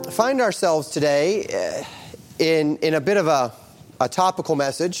find ourselves today in a bit of a topical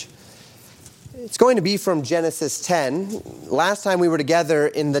message. It's going to be from Genesis 10. Last time we were together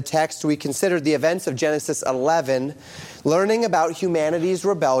in the text, we considered the events of Genesis 11, learning about humanity's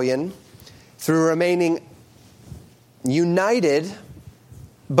rebellion through remaining united,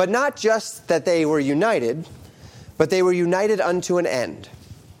 but not just that they were united, but they were united unto an end.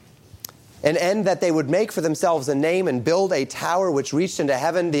 An end that they would make for themselves a name and build a tower which reached into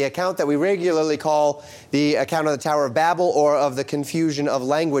heaven, the account that we regularly call the account of the Tower of Babel or of the confusion of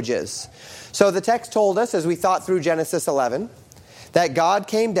languages. So the text told us, as we thought through Genesis 11, that God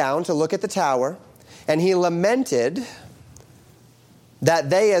came down to look at the tower, and he lamented that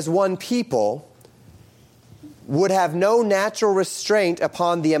they as one people would have no natural restraint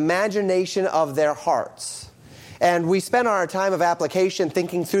upon the imagination of their hearts. And we spent our time of application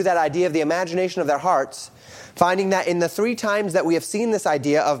thinking through that idea of the imagination of their hearts, finding that in the 3 times that we have seen this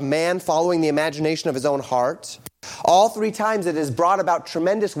idea of man following the imagination of his own heart, all 3 times it has brought about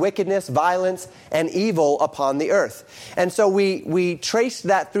tremendous wickedness, violence, and evil upon the earth. And so we traced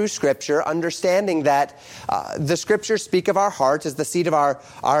that through Scripture, understanding that the Scriptures speak of our hearts as the seat of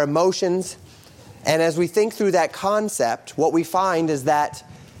our emotions. And as we think through that concept, what we find is that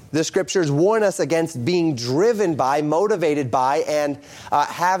the Scriptures warn us against being driven by, motivated by, and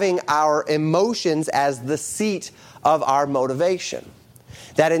having our emotions as the seat of our motivation.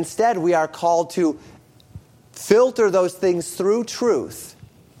 That instead we are called to filter those things through truth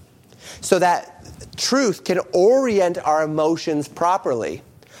so that truth can orient our emotions properly,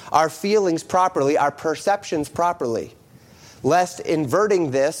 our feelings properly, our perceptions properly, lest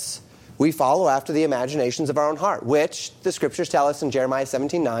inverting this, we follow after the imaginations of our own heart, which the Scriptures tell us in Jeremiah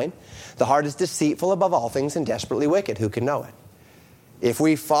 17:9, the heart is deceitful above all things and desperately wicked. Who can know it? If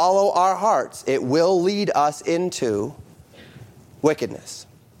we follow our hearts, it will lead us into wickedness.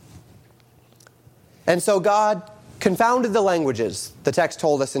 And so God confounded the languages, the text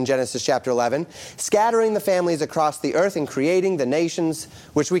told us in Genesis chapter 11, scattering the families across the earth and creating the nations,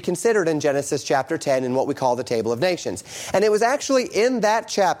 which we considered in Genesis chapter 10 in what we call the Table of Nations. And it was actually in that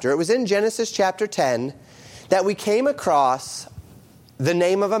chapter, it was in Genesis chapter 10, that we came across the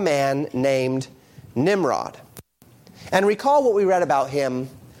name of a man named Nimrod. And recall what we read about him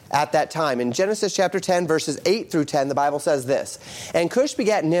at that time. In Genesis chapter 10, verses 8 through 10, the Bible says this, "And Cush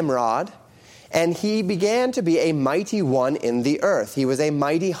begat Nimrod, and he began to be a mighty one in the earth. He was a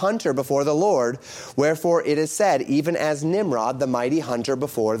mighty hunter before the Lord. Wherefore it is said, even as Nimrod, the mighty hunter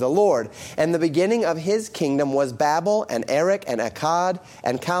before the Lord. And the beginning of his kingdom was Babel, and Erech, and Akkad,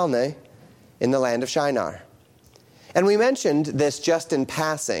 and Calneh in the land of Shinar." And we mentioned this just in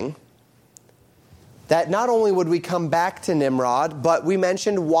passing, that not only would we come back to Nimrod, but we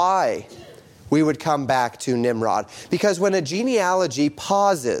mentioned why we would come back to Nimrod. Because when a genealogy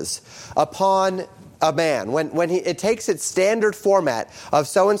pauses upon a man, when it takes its standard format of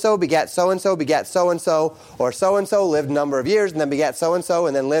so-and-so begat so-and-so begat so-and-so, or so-and-so lived a number of years and then begat so-and-so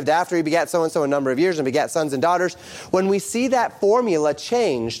and then lived after he begat so-and-so a number of years and begat sons and daughters, when we see that formula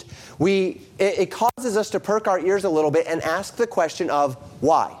changed, it causes us to perk our ears a little bit and ask the question of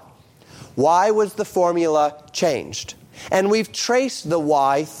why? Why was the formula changed? And we've traced the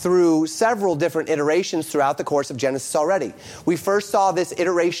why through several different iterations throughout the course of Genesis already. We first saw this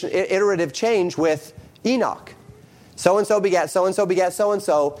iterative change with Enoch. So-and-so begat so-and-so begat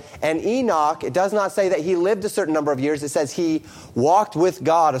so-and-so. And Enoch, it does not say that he lived a certain number of years. It says he walked with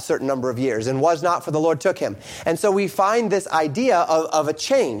God a certain number of years and was not, for the Lord took him. And so we find this idea of a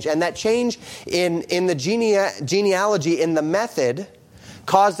change. And that change in the genealogy, in the method,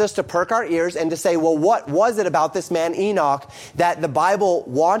 caused us to perk our ears and to say, well, what was it about this man Enoch that the Bible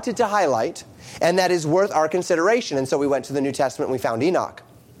wanted to highlight and that is worth our consideration? And so we went to the New Testament and we found Enoch.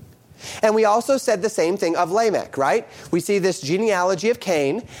 And we also said the same thing of Lamech, right? We see this genealogy of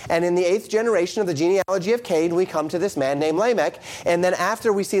Cain, and in the 8th generation of the genealogy of Cain, we come to this man named Lamech. And then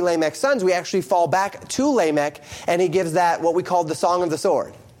after we see Lamech's sons, we actually fall back to Lamech, and he gives that what we call the Song of the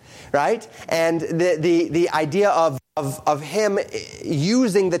Sword, right? And the idea of him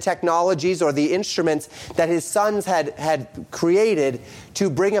using the technologies or the instruments that his sons had created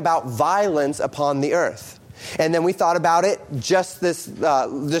to bring about violence upon the earth. And then we thought about it just this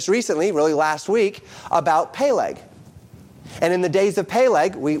recently, really last week, about Peleg. And in the days of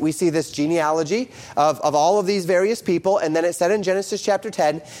Peleg, we see this genealogy of all of these various people. And then it said in Genesis chapter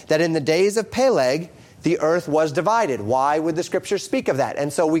 10 that in the days of Peleg, the earth was divided. Why would the scriptures speak of that?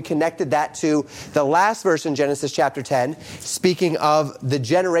 And so we connected that to the last verse in Genesis chapter 10, speaking of the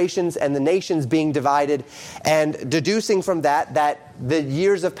generations and the nations being divided, and deducing from that the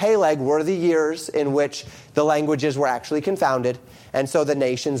years of Peleg were the years in which the languages were actually confounded, and so the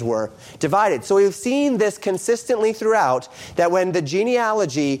nations were divided. So we've seen this consistently throughout, that when the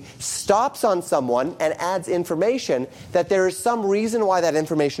genealogy stops on someone and adds information, that there is some reason why that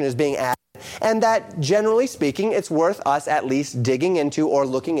information is being added, and that, generally speaking, it's worth us at least digging into or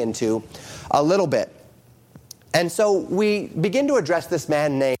looking into a little bit. And so we begin to address this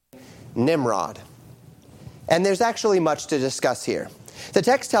man named Nimrod. And there's actually much to discuss here. The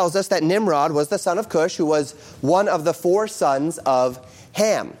text tells us that Nimrod was the son of Cush, who was one of the 4 sons of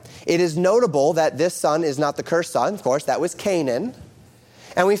Ham. It is notable that this son is not the cursed son. Of course, that was Canaan.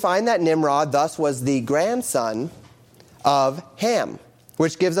 And we find that Nimrod thus was the grandson of Ham,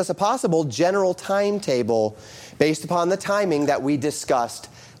 which gives us a possible general timetable based upon the timing that we discussed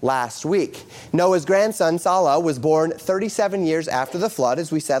last week. Noah's grandson, Salah, was born 37 years after the flood,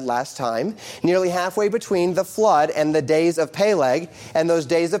 as we said last time, nearly halfway between the flood and the days of Peleg. And those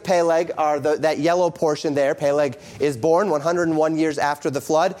days of Peleg are that yellow portion there. Peleg is born 101 years after the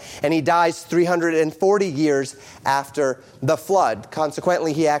flood, and he dies 340 years after the flood.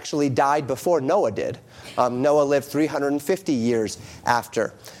 Consequently, he actually died before Noah did. Noah lived 350 years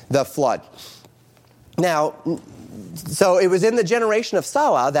after the flood. Now, so it was in the generation of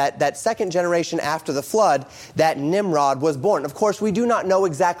Salah, that second generation after the flood, that Nimrod was born. Of course, we do not know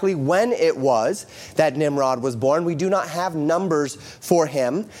exactly when it was that Nimrod was born. We do not have numbers for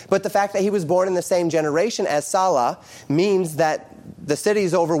him. But the fact that he was born in the same generation as Salah means that the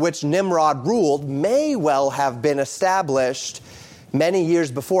cities over which Nimrod ruled may well have been established many years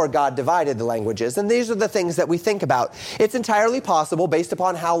before God divided the languages. And these are the things that we think about. It's entirely possible, based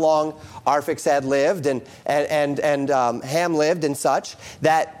upon how long Arphaxad lived and Ham lived and such,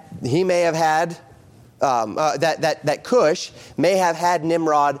 that he may have had, that Cush may have had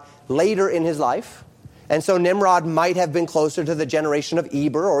Nimrod later in his life. And so Nimrod might have been closer to the generation of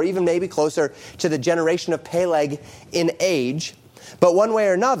Eber, or even maybe closer to the generation of Peleg in age. But one way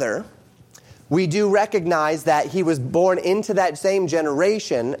or another, we do recognize that he was born into that same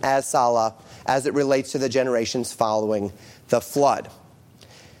generation as Salah, as it relates to the generations following the flood.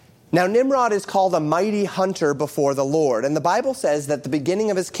 Now, Nimrod is called a mighty hunter before the Lord, and the Bible says that the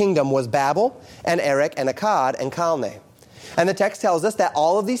beginning of his kingdom was Babel and Erech and Akkad and Calneh. And the text tells us that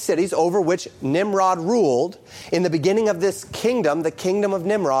all of these cities over which Nimrod ruled, in the beginning of this kingdom, the kingdom of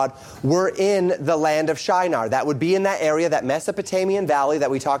Nimrod, were in the land of Shinar. That would be in that area, that Mesopotamian valley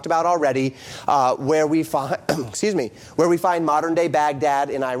that we talked about already, where we find, where we find modern-day Baghdad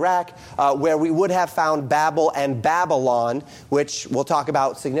in Iraq, where we would have found Babel and Babylon, which we'll talk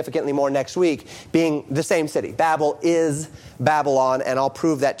about significantly more next week, being the same city. Babel is Babylon, and I'll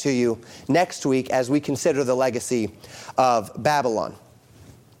prove that to you next week as we consider the legacy of Babylon.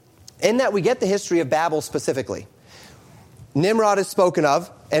 In that we get the history of Babel specifically. Nimrod is spoken of,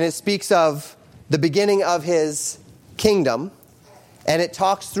 and it speaks of the beginning of his kingdom, and it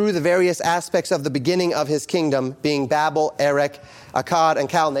talks through the various aspects of the beginning of his kingdom, being Babel, Erech, Akkad, and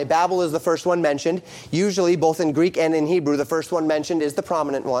Calneh. Babel is the first one mentioned. Usually, both in Greek and in Hebrew, the first one mentioned is the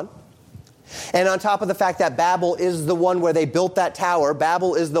prominent one. And on top of the fact that Babel is the one where they built that tower,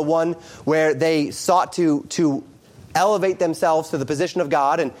 Babel is the one where they sought to elevate themselves to the position of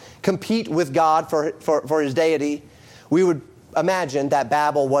God and compete with God for his deity, we would imagine that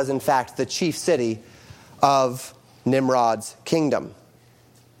Babel was in fact the chief city of Nimrod's kingdom.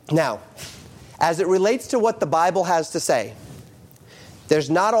 Now, as it relates to what the Bible has to say, there's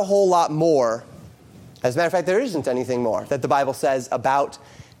not a whole lot more. As a matter of fact, there isn't anything more that the Bible says about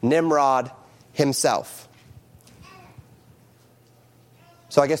Nimrod himself.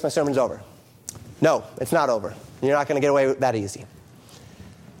 So I guess my sermon's over. No, it's not over. You're not going to get away with that easy.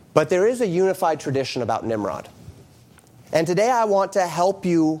 But there is a unified tradition about Nimrod. And today I want to help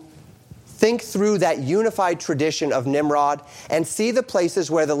you think through that unified tradition of Nimrod and see the places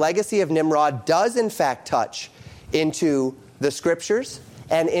where the legacy of Nimrod does in fact touch into the scriptures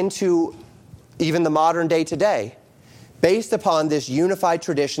and into even the modern day today, based upon this unified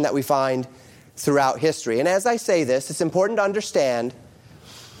tradition that we find throughout history. And as I say this, it's important to understand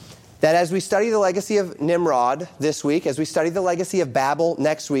that as we study the legacy of Nimrod this week, as we study the legacy of Babel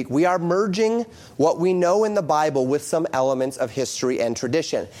next week, we are merging what we know in the Bible with some elements of history and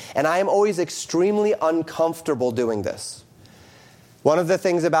tradition. And I am always extremely uncomfortable doing this. One of the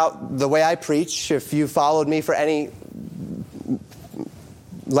things about the way I preach, if you followed me for any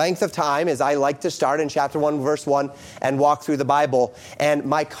length of time is I like to start in chapter 1, verse 1 and walk through the Bible. And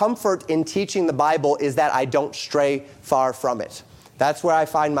my comfort in teaching the Bible is that I don't stray far from it. That's where I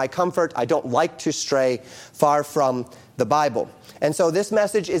find my comfort. I don't like to stray far from the Bible. And so this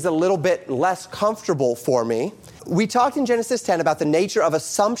message is a little bit less comfortable for me. We talked in Genesis 10 about the nature of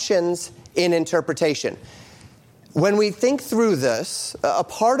assumptions in interpretation. When we think through this, a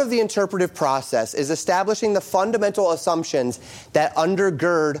part of the interpretive process is establishing the fundamental assumptions that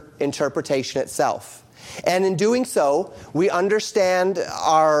undergird interpretation itself. And in doing so, we understand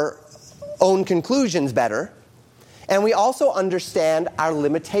our own conclusions better, and we also understand our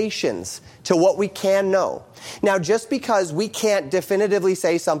limitations to what we can know. Now, just because we can't definitively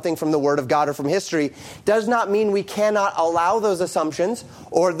say something from the Word of God or from history does not mean we cannot allow those assumptions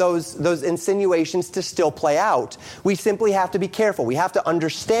or those insinuations to still play out. We simply have to be careful. We have to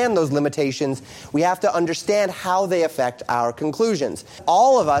understand those limitations. We have to understand how they affect our conclusions.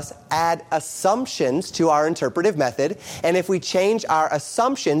 All of us add assumptions to our interpretive method, and if we change our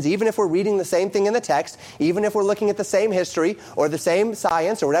assumptions, even if we're reading the same thing in the text, even if we're looking at the same history or the same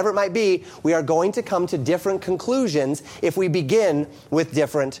science or whatever it might be, we are going to come to different conclusions if we begin with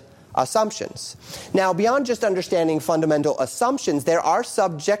different assumptions. Now, beyond just understanding fundamental assumptions, there are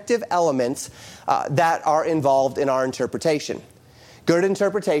subjective elements that are involved in our interpretation. Good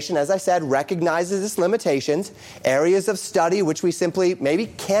interpretation, as I said, recognizes its limitations, areas of study which we simply maybe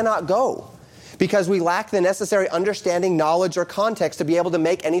cannot go because we lack the necessary understanding, knowledge, or context to be able to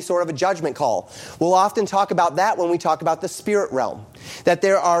make any sort of a judgment call. We'll often talk about that when we talk about the spirit realm, that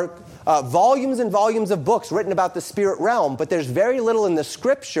there are volumes and volumes of books written about the spirit realm, but there's very little in the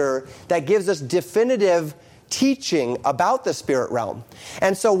Scripture that gives us definitive teaching about the spirit realm.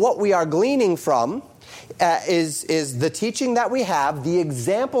 And so what we are gleaning from is the teaching that we have, the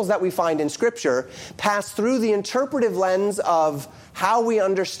examples that we find in Scripture, pass through the interpretive lens of how we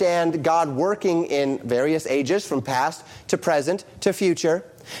understand God working in various ages, from past to present to future,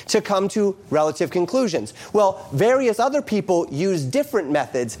 to come to relative conclusions. Well, various other people use different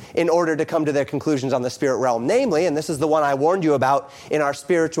methods in order to come to their conclusions on the spirit realm. Namely, and this is the one I warned you about in our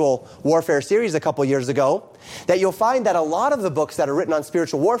spiritual warfare series a couple years ago, that you'll find that a lot of the books that are written on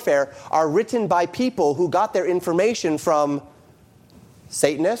spiritual warfare are written by people who got their information from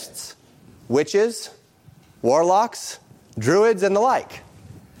Satanists, witches, warlocks, druids, and the like.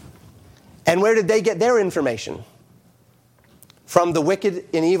 And where did they get their information? From the wicked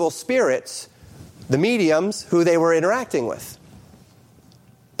and evil spirits, the mediums who they were interacting with.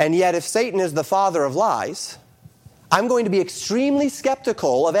 And yet, if Satan is the father of lies, I'm going to be extremely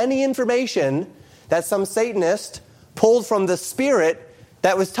skeptical of any information that some Satanist pulled from the spirit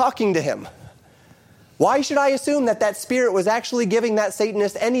that was talking to him. Why should I assume that that spirit was actually giving that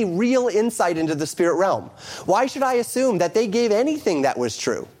Satanist any real insight into the spirit realm? Why should I assume that they gave anything that was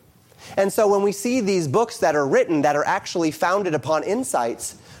true? And so when we see these books that are written that are actually founded upon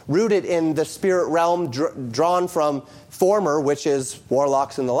insights rooted in the spirit realm drawn from former witches,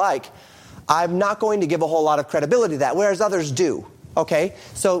 warlocks, and the like, I'm not going to give a whole lot of credibility to that, whereas others do. Okay?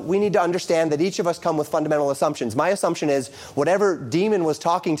 So we need to understand that each of us come with fundamental assumptions. My assumption is whatever demon was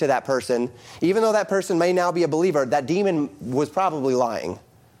talking to that person, even though that person may now be a believer, that demon was probably lying.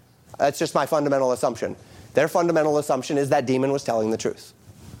 That's just my fundamental assumption. Their fundamental assumption is that demon was telling the truth.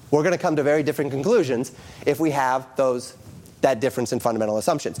 We're going to come to very different conclusions if we have that difference in fundamental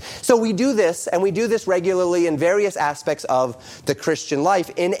assumptions. So we do this, and we do this regularly in various aspects of the Christian life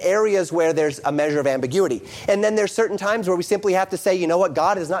in areas where there's a measure of ambiguity. And then there's certain times where we simply have to say, you know what,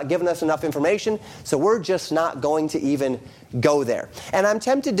 God has not given us enough information, so we're just not going to even go there. And I'm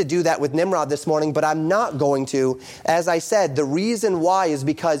tempted to do that with Nimrod this morning, but I'm not going to. As I said, the reason why is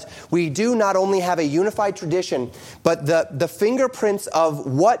because we do not only have a unified tradition, but the fingerprints of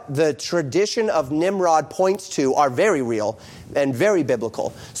what the tradition of Nimrod points to are very real and very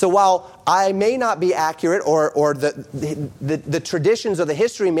biblical. So while I may not be accurate, or the traditions or the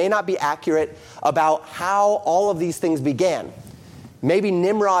history may not be accurate about how all of these things began, maybe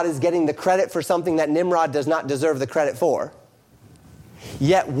Nimrod is getting the credit for something that Nimrod does not deserve the credit for.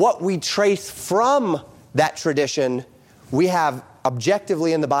 Yet what we trace from that tradition, we have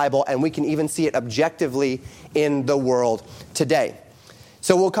objectively in the Bible, and we can even see it objectively in the world today.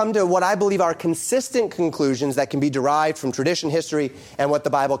 So we'll come to what I believe are consistent conclusions that can be derived from tradition, history, and what the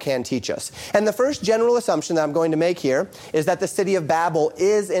Bible can teach us. And the first general assumption that I'm going to make here is that the city of Babel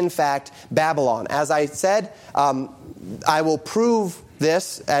is, in fact, Babylon. As I said, I will prove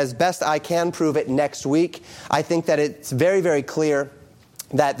this as best I can prove it next week. I think that it's very, very clear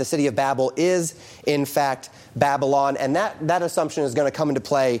that the city of Babel is, in fact, Babylon. And that assumption is going to come into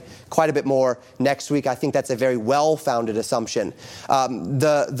play quite a bit more next week. I think that's a very well-founded assumption.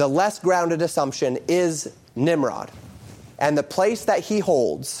 The less grounded assumption is Nimrod and the place that he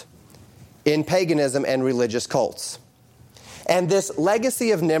holds in paganism and religious cults. And this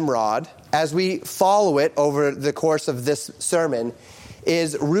legacy of Nimrod, as we follow it over the course of this sermon,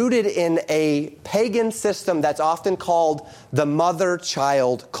 is rooted in a pagan system that's often called the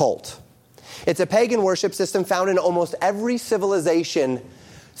mother-child cult. It's a pagan worship system found in almost every civilization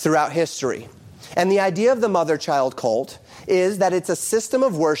throughout history. And the idea of the mother-child cult is that it's a system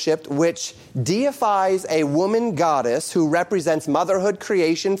of worship which deifies a woman goddess who represents motherhood,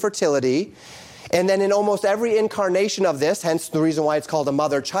 creation, fertility. And then in almost every incarnation of this, hence the reason why it's called a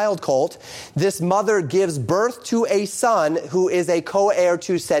mother-child cult, this mother gives birth to a son who is a co-heir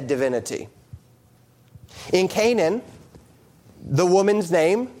to said divinity. In Canaan, the woman's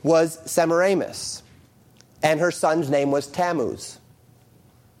name was Semiramis, and her son's name was Tammuz.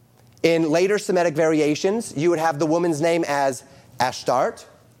 In later Semitic variations, you would have the woman's name as Ashtart,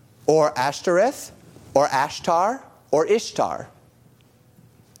 or Ashtoreth, or Ashtar, or Ishtar.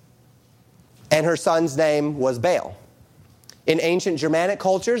 And her son's name was Baal. In ancient Germanic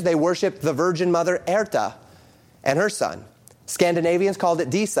cultures, they worshipped the Virgin Mother Erta and her son. Scandinavians called it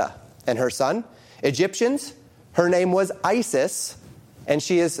Disa and her son. Egyptians, her name was Isis, and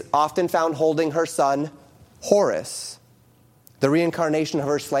she is often found holding her son Horus, the reincarnation of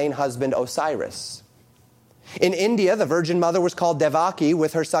her slain husband Osiris. In India, the Virgin Mother was called Devaki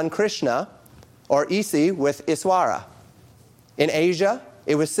with her son Krishna, or Isi with Iswara. In Asia,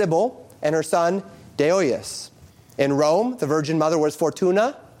 it was Sybil and her son Deoius. In Rome, the Virgin Mother was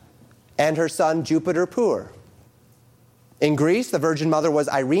Fortuna and her son Jupiter Pur. In Greece, the Virgin Mother was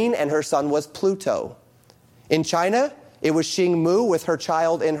Irene and her son was Pluto. In China, it was Xingmu with her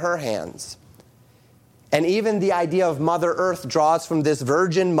child in her hands. And even the idea of Mother Earth draws from this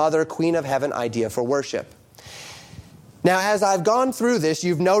Virgin Mother, Queen of Heaven idea for worship. Now, as I've gone through this,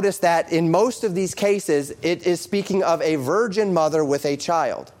 you've noticed that in most of these cases, it is speaking of a virgin mother with a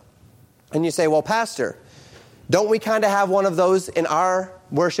child. And you say, well, Pastor, don't we kind of have one of those in our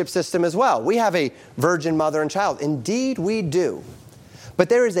worship system as well? We have a virgin mother and child. Indeed, we do. But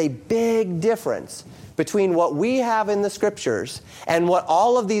there is a big difference between what we have in the scriptures and what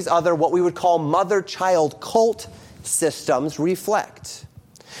all of these other, what we would call mother-child cult systems reflect.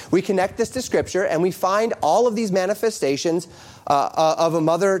 We connect this to scripture and we find all of these manifestations of a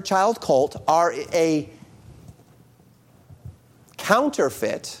mother-child cult are a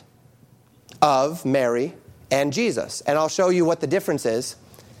counterfeit of Mary and Jesus. And I'll show you what the difference is.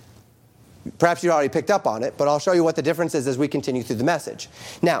 Perhaps you already picked up on it, but I'll show you what the difference is as we continue through the message.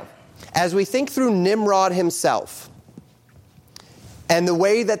 Now, as we think through Nimrod himself and the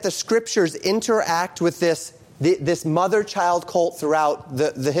way that the scriptures interact with this mother-child cult throughout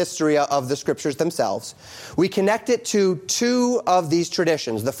the history of the scriptures themselves, we connect it to two of these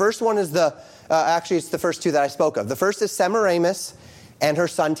traditions. The first one is it's the first two that I spoke of. The first is Semiramis and her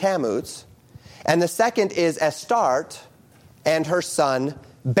son Tammuz. And the second is Astarte and her son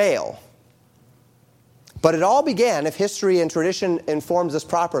Baal. But it all began, if history and tradition informs us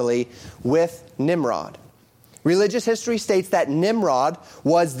properly, with Nimrod. Religious history states that Nimrod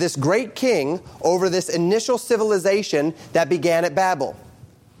was this great king over this initial civilization that began at Babel.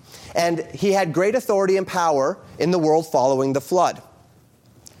 And he had great authority and power in the world following the flood.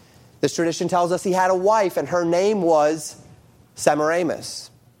 This tradition tells us he had a wife, and her name was Semiramis.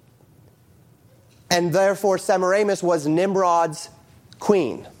 And therefore, Semiramis was Nimrod's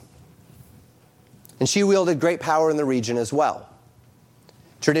queen. And she wielded great power in the region as well.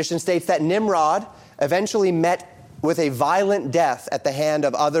 Tradition states that Nimrod eventually met with a violent death at the hand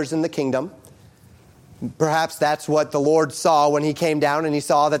of others in the kingdom. Perhaps that's what the Lord saw when he came down and he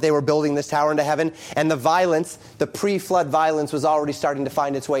saw that they were building this tower into heaven. And the violence, the pre-flood violence, was already starting to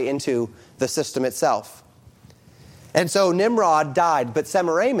find its way into the system itself. And so Nimrod died, but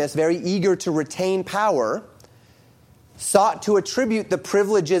Semiramis, very eager to retain power, sought to attribute the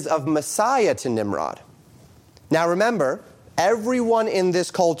privileges of Messiah to Nimrod. Now remember, everyone in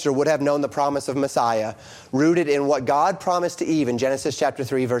this culture would have known the promise of Messiah, rooted in what God promised to Eve in Genesis chapter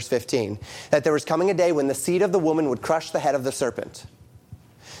 3, verse 15, that there was coming a day when the seed of the woman would crush the head of the serpent.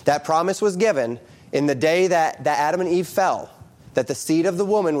 That promise was given in the day that Adam and Eve fell, that the seed of the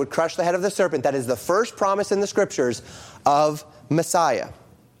woman would crush the head of the serpent. That is the first promise in the scriptures of Messiah.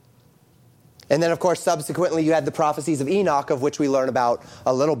 And then, of course, subsequently you had the prophecies of Enoch, of which we learn about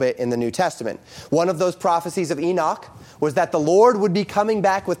a little bit in the New Testament. One of those prophecies of Enoch was that the Lord would be coming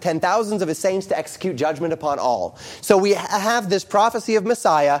back with 10,000s of his saints to execute judgment upon all. So we have this prophecy of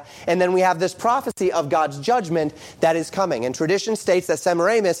Messiah, and then we have this prophecy of God's judgment that is coming. And tradition states that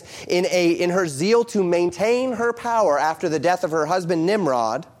Semiramis, in her zeal to maintain her power after the death of her husband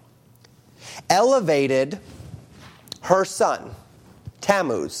Nimrod, elevated her son,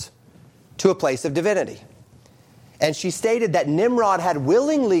 Tammuz, to a place of divinity. And she stated that Nimrod had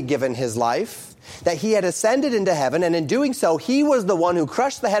willingly given his life, that he had ascended into heaven, and in doing so, he was the one who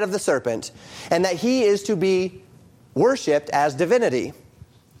crushed the head of the serpent, and that he is to be worshipped as divinity.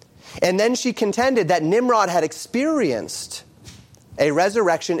 And then she contended that Nimrod had experienced a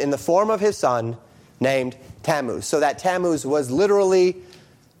resurrection in the form of his son named Tammuz. So that Tammuz was literally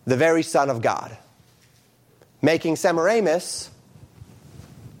the very son of God, making Semiramis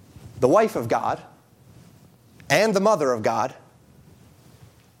the wife of God and the mother of God,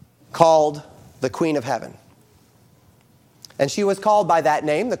 called the Queen of Heaven. And she was called by that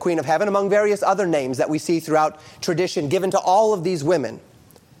name, the Queen of Heaven, among various other names that we see throughout tradition given to all of these women.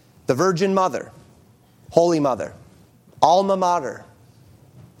 The Virgin Mother, Holy Mother, Alma Mater,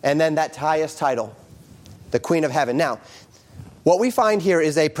 and then that highest title, the Queen of Heaven. Now, what we find here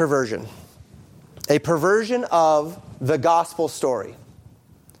is a perversion of the gospel story.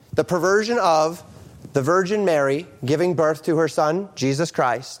 The perversion of the Virgin Mary giving birth to her son, Jesus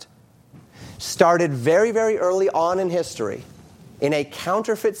Christ, started very, very early on in history in a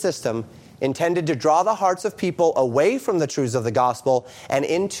counterfeit system intended to draw the hearts of people away from the truths of the gospel and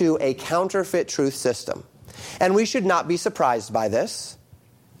into a counterfeit truth system. And we should not be surprised by this,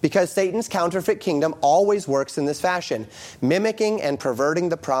 because Satan's counterfeit kingdom always works in this fashion, mimicking and perverting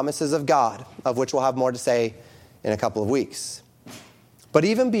the promises of God, of which we'll have more to say in a couple of weeks. But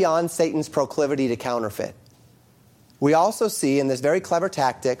even beyond Satan's proclivity to counterfeit, we also see in this very clever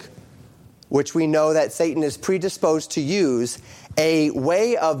tactic, which we know that Satan is predisposed to use, a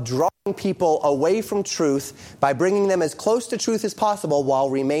way of drawing people away from truth by bringing them as close to truth as possible while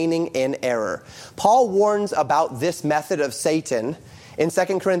remaining in error. Paul warns about this method of Satan in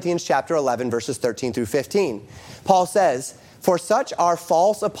 2 Corinthians chapter 11, verses 13 through 15. Paul says, "For such are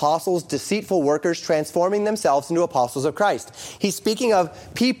false apostles, deceitful workers, transforming themselves into apostles of Christ." He's speaking of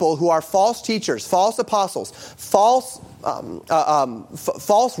people who are false teachers, false apostles, false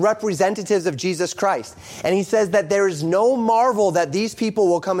representatives of Jesus Christ. And he says that there is no marvel that these people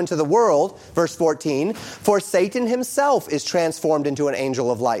will come into the world, verse 14, "for Satan himself is transformed into an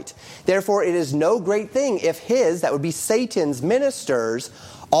angel of light. Therefore it is no great thing if his," that would be Satan's, "ministers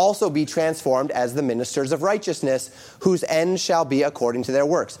also be transformed as the ministers of righteousness, whose end shall be according to their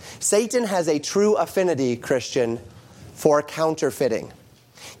works." Satan has a true affinity, Christian, for counterfeiting.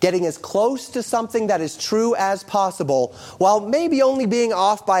 Getting as close to something that is true as possible, while maybe only being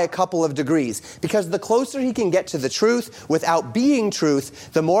off by a couple of degrees. Because the closer he can get to the truth without being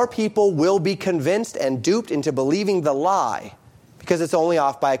truth, the more people will be convinced and duped into believing the lie, because it's only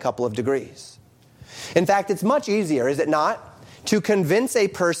off by a couple of degrees. In fact, it's much easier, is it not, to convince a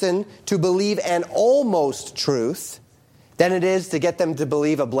person to believe an almost truth than it is to get them to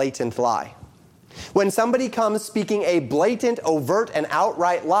believe a blatant lie. When somebody comes speaking a blatant, overt, and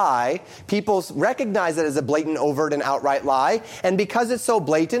outright lie, people recognize it as a blatant, overt, and outright lie, and because it's so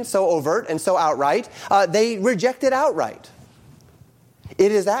blatant, so overt, and so outright, they reject it outright.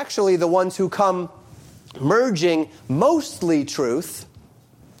 It is actually the ones who come merging mostly truth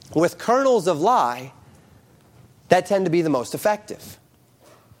with kernels of lie that tend to be the most effective.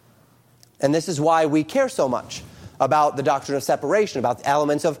 And this is why we care so much about the doctrine of separation, about the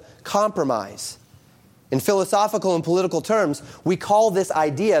elements of compromise. In philosophical and political terms, we call this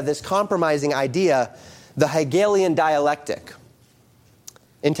idea, this compromising idea, the Hegelian dialectic,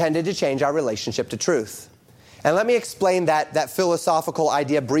 intended to change our relationship to truth. And let me explain that philosophical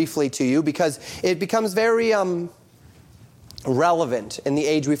idea briefly to you, because it becomes very relevant in the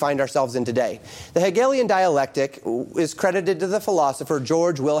age we find ourselves in today. The Hegelian dialectic is credited to the philosopher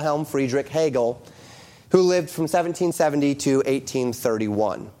George Wilhelm Friedrich Hegel, who lived from 1770 to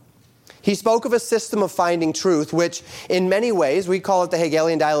 1831. He spoke of a system of finding truth, which in many ways, we call it the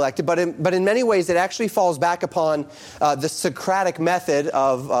Hegelian dialectic, but in many ways it actually falls back upon the Socratic method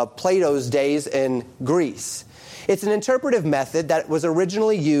of Plato's days in Greece. It's an interpretive method that was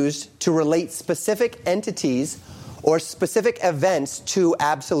originally used to relate specific entities or specific events to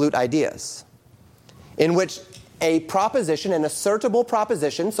absolute ideas, in which a proposition, an assertable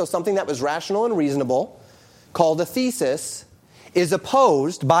proposition, so something that was rational and reasonable, called a thesis, is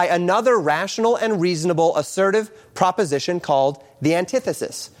opposed by another rational and reasonable assertive proposition called the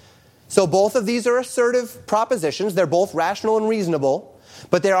antithesis. So both of these are assertive propositions. They're both rational and reasonable,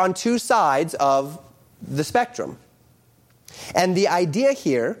 but they're on two sides of the spectrum. And the idea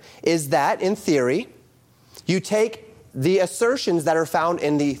here is that, in theory, you take the assertions that are found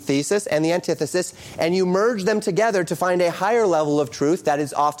in the thesis and the antithesis, and you merge them together to find a higher level of truth that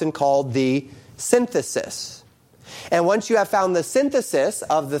is often called the synthesis. And once you have found the synthesis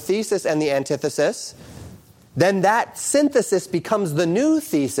of the thesis and the antithesis, then that synthesis becomes the new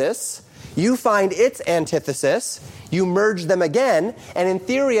thesis. You find its antithesis, you merge them again, and in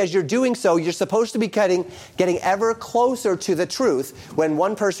theory, as you're doing so, you're supposed to be getting ever closer to the truth when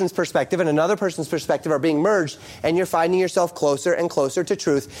one person's perspective and another person's perspective are being merged, and you're finding yourself closer and closer to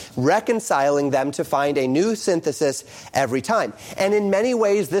truth, reconciling them to find a new synthesis every time. And in many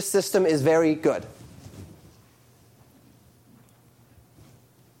ways, this system is very good.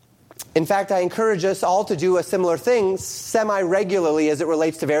 In fact, I encourage us all to do a similar thing semi-regularly as it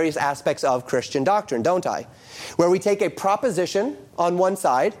relates to various aspects of Christian doctrine, don't I? Where we take a proposition on one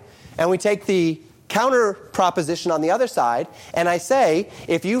side, and we take the counter proposition on the other side, and I say,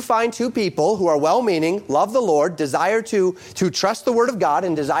 if you find two people who are well-meaning, love the Lord, desire to trust the Word of God,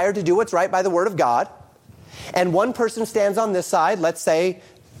 and desire to do what's right by the Word of God, and one person stands on this side, let's say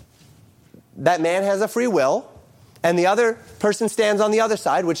that man has a free will, and the other person stands on the other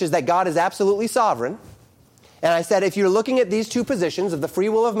side, which is that God is absolutely sovereign. And I said, if you're looking at these two positions of the free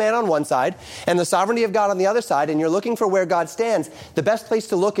will of man on one side and the sovereignty of God on the other side, and you're looking for where God stands, the best place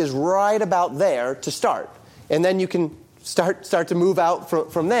to look is right about there to start. And then you can start to move out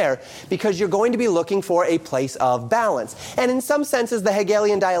from there, because you're going to be looking for a place of balance. And in some senses, the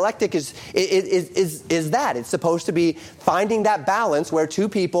Hegelian dialectic is that. It's supposed to be finding that balance where two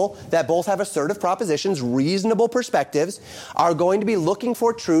people that both have assertive propositions, reasonable perspectives, are going to be looking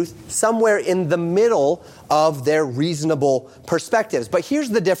for truth somewhere in the middle of their reasonable perspectives. But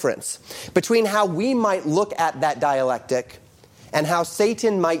here's the difference between how we might look at that dialectic and how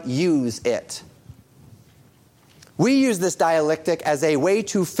Satan might use it. We use this dialectic as a way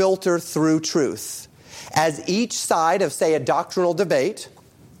to filter through truth, as each side of, say, a doctrinal debate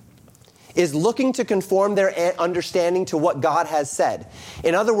is looking to conform their understanding to what God has said.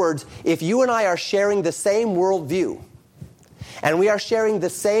 In other words, if you and I are sharing the same worldview, and we are sharing the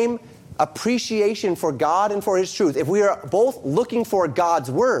same appreciation for God and for His truth, if we are both looking for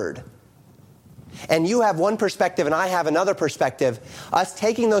God's Word, and you have one perspective and I have another perspective, us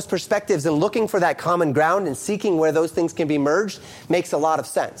taking those perspectives and looking for that common ground and seeking where those things can be merged makes a lot of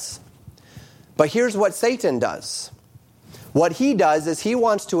sense. But here's what Satan does. What he does is he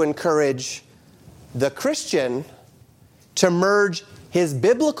wants to encourage the Christian to merge his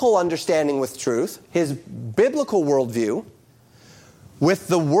biblical understanding with truth, his biblical worldview, with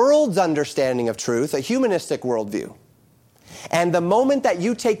the world's understanding of truth, a humanistic worldview. And the moment that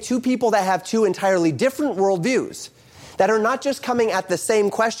you take two people that have two entirely different worldviews, that are not just coming at the same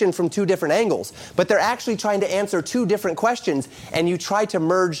question from two different angles, but they're actually trying to answer two different questions, and you try to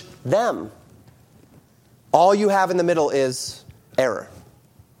merge them, all you have in the middle is error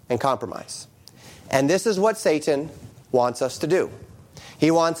and compromise. And this is what Satan wants us to do.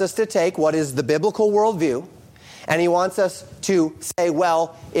 He wants us to take what is the biblical worldview, and he wants us to say,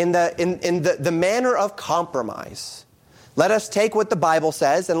 well, in the manner of compromise, let us take what the Bible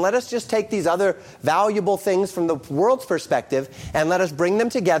says, and let us just take these other valuable things from the world's perspective, and let us bring them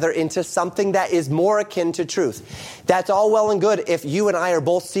together into something that is more akin to truth. That's all well and good if you and I are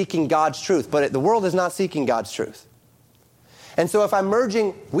both seeking God's truth, but the world is not seeking God's truth. And so if I'm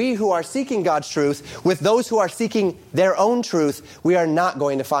merging we who are seeking God's truth with those who are seeking their own truth, we are not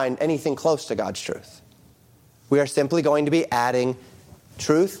going to find anything close to God's truth. We are simply going to be adding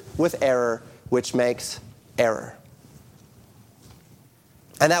truth with error, which makes error.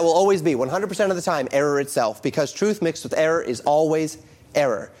 And that will always be, 100% of the time, error itself, because truth mixed with error is always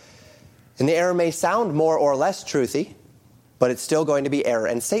error. And the error may sound more or less truthy, but it's still going to be error.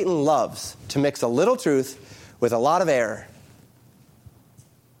 And Satan loves to mix a little truth with a lot of error.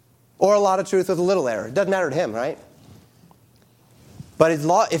 Or a lot of truth with a little error. It doesn't matter to him, right? But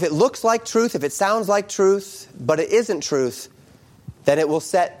if it looks like truth, if it sounds like truth, but it isn't truth, then it will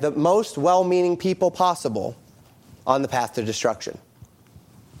set the most well-meaning people possible on the path to destruction.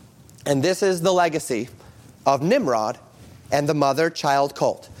 And this is the legacy of Nimrod and the mother-child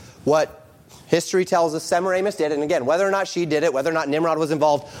cult. What history tells us Semiramis did, and again, whether or not she did it, whether or not Nimrod was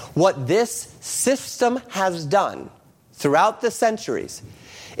involved, what this system has done throughout the centuries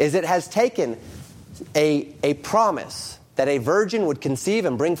is it has taken a promise that a virgin would conceive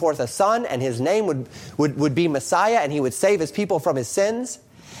and bring forth a son, and his name would be Messiah, and he would save his people from his sins,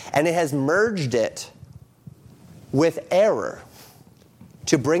 and it has merged it with error.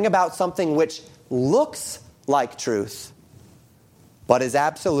 to bring about something which looks like truth, but is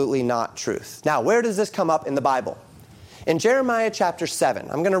absolutely not truth. Now, where does this come up in the Bible? In Jeremiah chapter 7,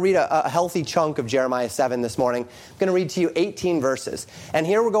 I'm going to read a healthy chunk of Jeremiah 7 this morning. I'm going to read to you 18 verses. And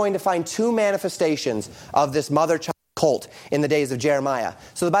here we're going to find two manifestations of this mother-child cult in the days of Jeremiah.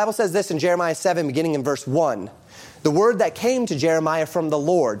 So the Bible says this in Jeremiah 7, beginning in verse 1. The word that came to Jeremiah from the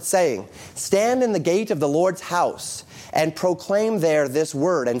Lord, saying, "Stand in the gate of the Lord's house, and proclaim there this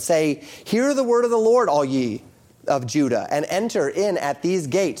word, and say, Hear the word of the Lord, all ye of Judah, and enter in at these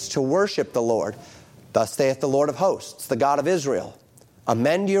gates to worship the Lord. Thus saith the Lord of hosts, the God of Israel,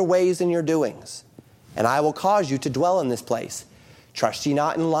 amend your ways and your doings, and I will cause you to dwell in this place. Trust ye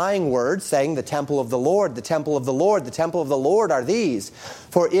not in lying words, saying, The temple of the Lord, the temple of the Lord, the temple of the Lord are these.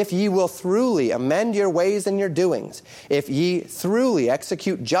 For if ye will throughly amend your ways and your doings, if ye throughly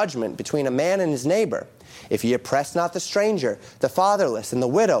execute judgment between a man and his neighbor, if ye oppress not the stranger, the fatherless, and the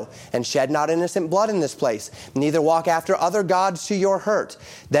widow, and shed not innocent blood in this place, neither walk after other gods to your hurt,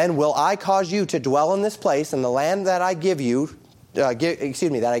 then will I cause you to dwell in this place in the land that I gave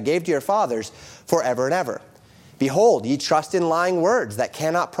to your fathers forever and ever. Behold, ye trust in lying words that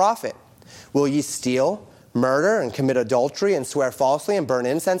cannot profit. Will ye steal, murder, and commit adultery, and swear falsely, and burn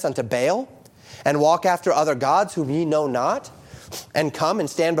incense unto Baal, and walk after other gods whom ye know not? And come and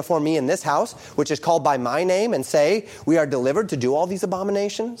stand before me in this house, which is called by my name, and say, We are delivered to do all these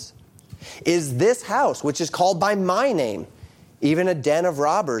abominations? Is this house, which is called by my name, even a den of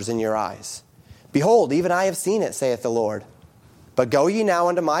robbers in your eyes? Behold, even I have seen it, saith the Lord. But go ye now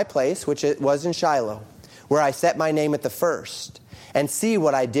unto my place, which it was in Shiloh, where I set my name at the first, and see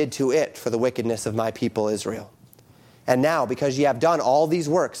what I did to it for the wickedness of my people Israel. And now, because ye have done all these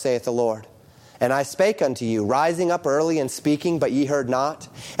works, saith the Lord, and I spake unto you, rising up early and speaking, but ye heard not.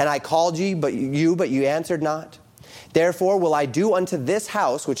 And I called you, but ye answered not. Therefore will I do unto this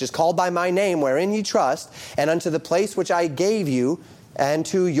house, which is called by my name, wherein ye trust, and unto the place which I gave you, and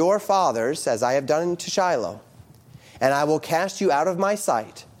to your fathers, as I have done to Shiloh. And I will cast you out of my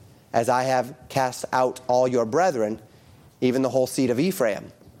sight, as I have cast out all your brethren, even the whole seed of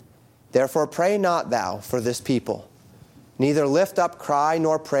Ephraim. Therefore pray not thou for this people, neither lift up cry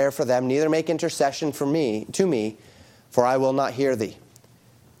nor prayer for them, neither make intercession to me, for I will not hear thee.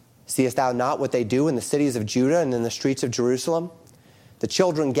 Seest thou not what they do in the cities of Judah and in the streets of Jerusalem? The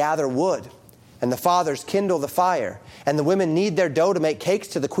children gather wood, and the fathers kindle the fire, and the women knead their dough to make cakes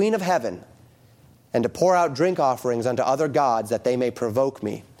to the Queen of Heaven, and to pour out drink offerings unto other gods, that they may provoke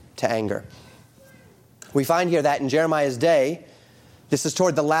me to anger. We find here that in Jeremiah's day, this is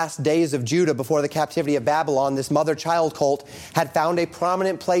toward the last days of Judah before the captivity of Babylon, this mother-child cult had found a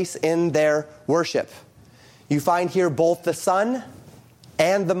prominent place in their worship. You find here both the son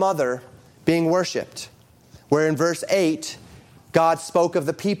and the mother being worshipped, where in verse 8, God spoke of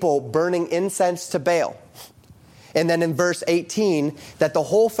the people burning incense to Baal. And then in verse 18, that the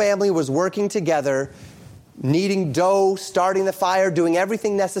whole family was working together, kneading dough, starting the fire, doing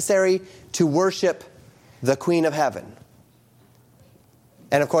everything necessary to worship the Queen of Heaven.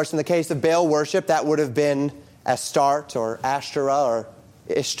 And of course, in the case of Baal worship, that would have been Astarte or Ashtoreth or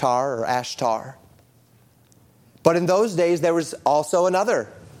Ishtar or Ashtar. But in those days, there was also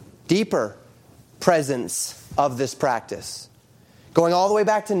another deeper presence of this practice. Going all the way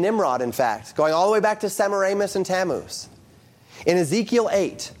back to Nimrod, in fact. Going all the way back to Semiramis and Tammuz. In Ezekiel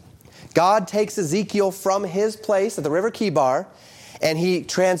 8, God takes Ezekiel from his place at the river Kibar, and he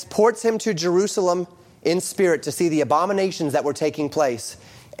transports him to Jerusalem in spirit to see the abominations that were taking place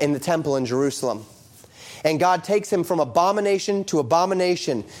in the temple in Jerusalem. And God takes him from abomination to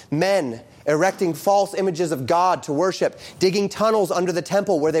abomination. Men erecting false images of God to worship, digging tunnels under the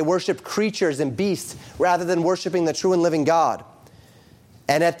temple where they worshiped creatures and beasts rather than worshiping the true and living God.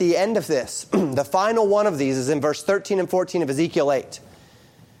 And at the end of this, the final one of these is in verse 13 and 14 of Ezekiel 8. It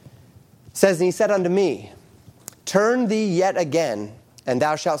says, And he said unto me, Turn thee yet again, and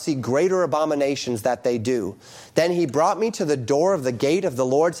thou shalt see greater abominations that they do. Then he brought me to the door of the gate of the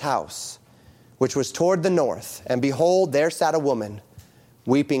Lord's house, which was toward the north. And behold, there sat a woman,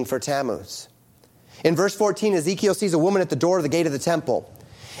 weeping for Tammuz. In verse 14, Ezekiel sees a woman at the door of the gate of the temple.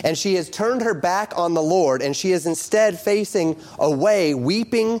 And she has turned her back on the Lord, and she is instead facing away,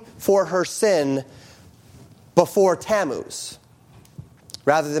 weeping for her sin before Tammuz,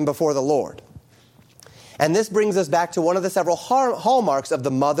 rather than before the Lord. And this brings us back to one of the several hallmarks of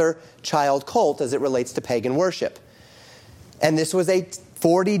the mother-child cult as it relates to pagan worship. And this was a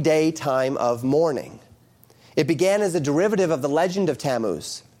 40-day time of mourning. It began as a derivative of the legend of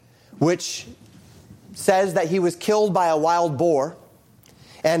Tammuz, which says that he was killed by a wild boar,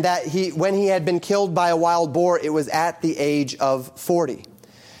 and that when he had been killed by a wild boar, it was at the age of 40.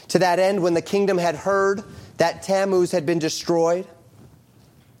 To that end, when the kingdom had heard that Tammuz had been destroyed,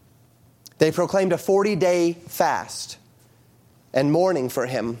 they proclaimed a 40-day fast and mourning for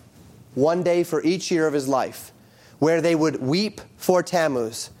him, 1 day for each year of his life, where they would weep for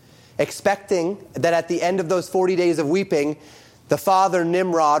Tammuz, expecting that at the end of those 40 days of weeping, the father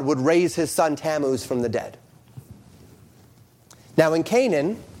Nimrod would raise his son Tammuz from the dead. Now in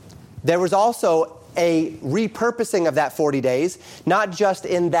Canaan, there was also a repurposing of that 40 days, not just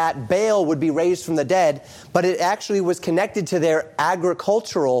in that Baal would be raised from the dead, but it actually was connected to their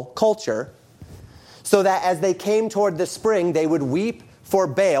agricultural culture, so that as they came toward the spring, they would weep for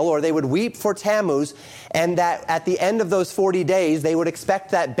Baal, or they would weep for Tammuz, and that at the end of those 40 days, they would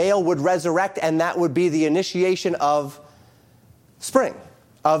expect that Baal would resurrect, and that would be the initiation of spring,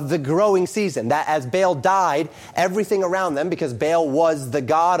 of the growing season. That as Baal died, everything around them, because Baal was the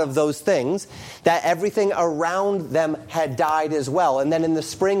god of those things, that everything around them had died as well. And then in the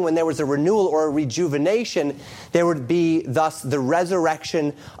spring, when there was a renewal or a rejuvenation, there would be thus the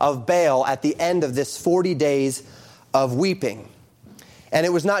resurrection of Baal at the end of this 40 days of weeping. And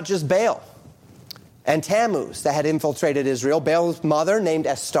it was not just Baal and Tammuz that had infiltrated Israel. Baal's mother, named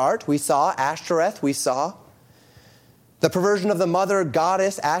Astarte, we saw. Ashtoreth, we saw. The perversion of the mother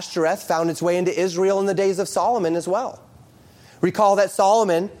goddess Ashtoreth found its way into Israel in the days of Solomon as well. Recall that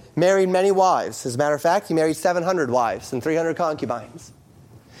Solomon married many wives. As a matter of fact, he married 700 wives and 300 concubines.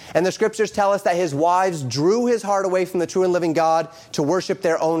 And the scriptures tell us that his wives drew his heart away from the true and living God to worship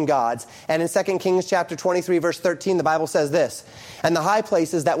their own gods. And in 2 Kings chapter 23, verse 13, the Bible says this, "And the high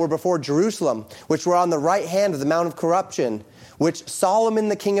places that were before Jerusalem, which were on the right hand of the Mount of Corruption, which Solomon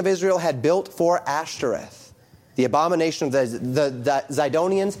the king of Israel had built for Ashtoreth, the abomination of the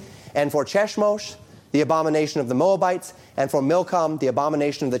Zidonians, and for Cheshmosh, the abomination of the Moabites, and for Milcom, the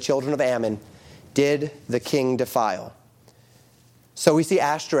abomination of the children of Ammon, did the king defile." So we see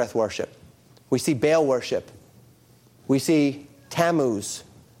Ashtoreth worship. We see Baal worship. We see Tammuz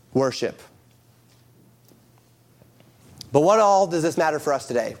worship. But what all does this matter for us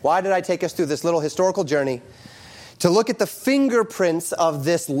today? Why did I take us through this little historical journey to look at the fingerprints of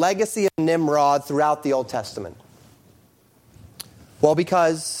this legacy of Nimrod throughout the Old Testament? Well,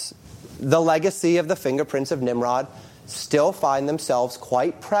 because the legacy of the fingerprints of Nimrod still find themselves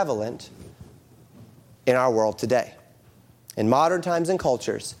quite prevalent in our world today, in modern times and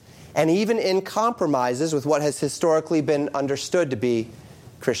cultures, and even in compromises with what has historically been understood to be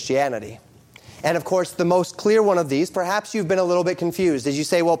Christianity. And of course, the most clear one of these, perhaps you've been a little bit confused as you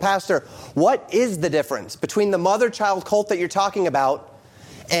say, well, Pastor, what is the difference between the mother-child cult that you're talking about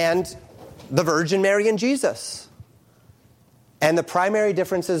and the Virgin Mary and Jesus? And the primary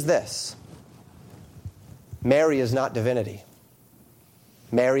difference is this: Mary is not divinity.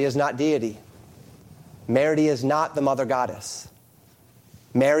 Mary is not deity. Mary is not the mother goddess.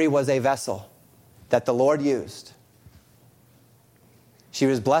 Mary was a vessel that the Lord used. She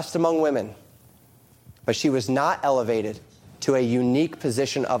was blessed among women, but she was not elevated to a unique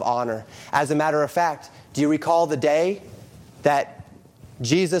position of honor. As a matter of fact, do you recall the day that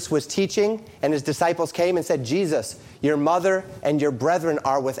Jesus was teaching and his disciples came and said, "Jesus, your mother and your brethren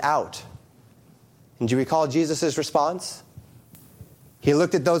are without"? And do you recall Jesus' response? He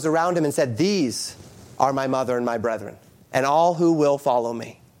looked at those around him and said, "These are my mother and my brethren, and all who will follow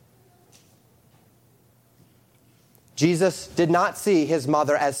me." Jesus did not see his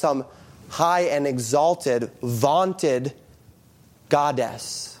mother as some high and exalted, vaunted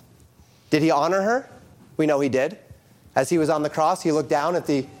goddess. Did he honor her? We know he did. As he was on the cross, he looked down at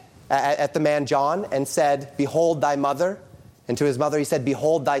the man John and said, "Behold thy mother." And to his mother he said,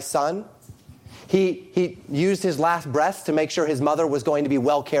 "Behold thy son." He used his last breath to make sure his mother was going to be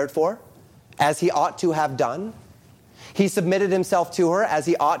well cared for, as he ought to have done. He submitted himself to her as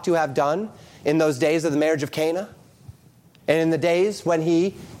he ought to have done in those days of the marriage of Cana. And in the days when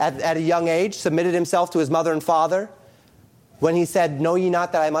he, at a young age, submitted himself to his mother and father, when he said, "Know ye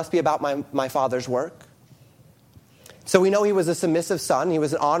not that I must be about my father's work?" So we know he was a submissive son. He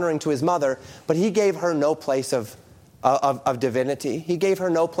was honoring to his mother, but he gave her no place of divinity. He gave her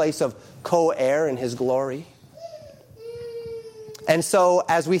no place of co-heir in his glory. And so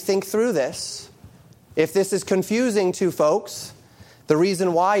as we think through this, if this is confusing to folks, the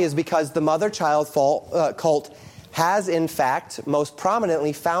reason why is because the mother-child cult has, in fact, most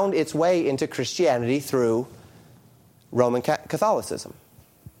prominently found its way into Christianity through Roman Catholicism.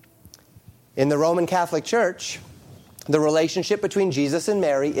 In the Roman Catholic Church, the relationship between Jesus and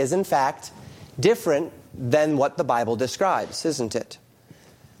Mary is, in fact, different than what the Bible describes, isn't it?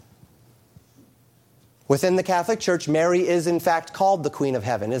 Within the Catholic Church, Mary is, in fact, called the Queen of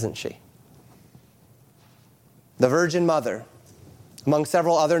Heaven, isn't she? The Virgin Mother, among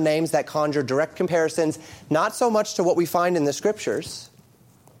several other names that conjure direct comparisons, not so much to what we find in the Scriptures,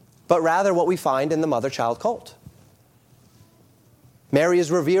 but rather what we find in the mother-child cult. Mary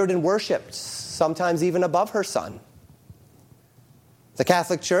is revered and worshipped, sometimes even above her son. The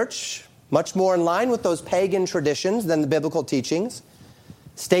Catholic Church, much more in line with those pagan traditions than the biblical teachings,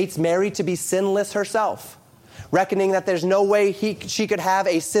 states Mary to be sinless herself, reckoning that there's no way she could have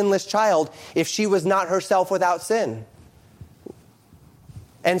a sinless child if she was not herself without sin.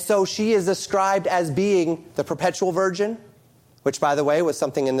 And so she is ascribed as being the perpetual virgin, which, by the way, was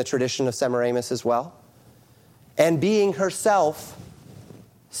something in the tradition of Semiramis as well, and being herself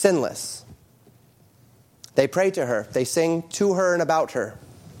sinless. They pray to her. They sing to her and about her.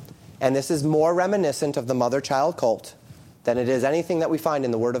 And this is more reminiscent of the mother-child cult than it is anything that we find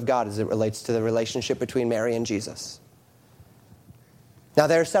in the Word of God as it relates to the relationship between Mary and Jesus. Now,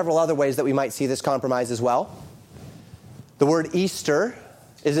 there are several other ways that we might see this compromise as well. The word Easter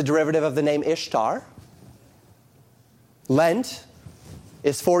is a derivative of the name Ishtar. Lent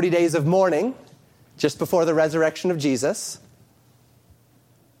is 40 days of mourning just before the resurrection of Jesus.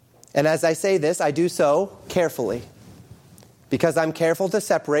 And as I say this, I do so carefully, because I'm careful to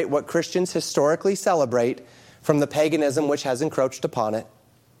separate what Christians historically celebrate from the paganism which has encroached upon it.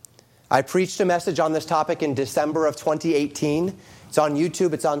 I preached a message on this topic in December of 2018. It's on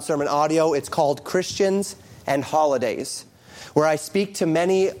YouTube, it's on sermon audio. It's called Christians and Holidays, where I speak to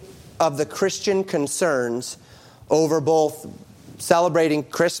many of the Christian concerns over both celebrating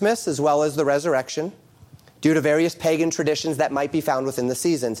Christmas as well as the resurrection, due to various pagan traditions that might be found within the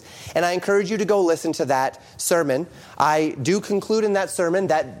seasons. And I encourage you to go listen to that sermon. I do conclude in that sermon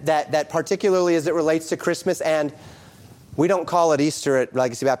that particularly as it relates to Christmas, and we don't call it Easter at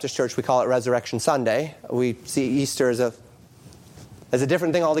Legacy Baptist Church, we call it Resurrection Sunday. We see Easter as a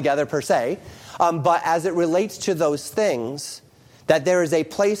different thing altogether per se. But as it relates to those things, that there is a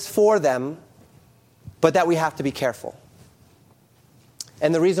place for them, but that we have to be careful.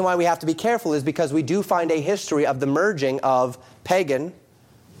 And the reason why we have to be careful is because we do find a history of the merging of pagan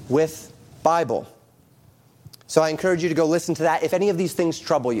with Bible. So I encourage you to go listen to that if any of these things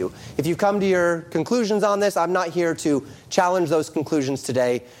trouble you. If you've come to your conclusions on this, I'm not here to challenge those conclusions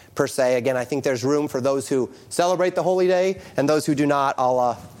today per se. Again, I think there's room for those who celebrate the holy day and those who do not, a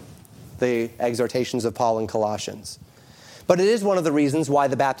la the exhortations of Paul in Colossians. But it is one of the reasons why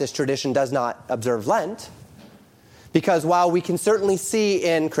the Baptist tradition does not observe Lent. Because while we can certainly see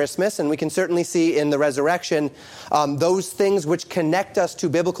in Christmas and we can certainly see in the resurrection those things which connect us to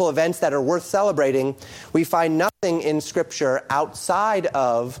biblical events that are worth celebrating, we find nothing in Scripture outside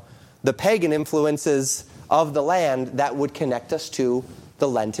of the pagan influences of the land that would connect us to the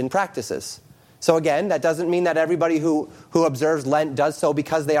Lenten practices. So again, that doesn't mean that everybody who observes Lent does so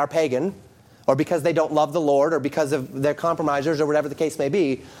because they are pagan, or because they don't love the Lord, or because of their compromisers, or whatever the case may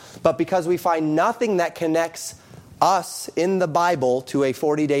be, but because we find nothing that connects us in the Bible to a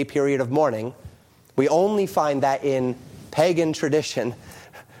 40-day period of mourning. We only find that in pagan tradition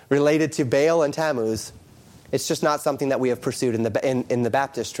related to Baal and Tammuz. It's just not something that we have pursued in the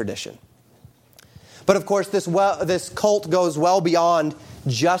Baptist tradition. But of course, this cult goes well beyond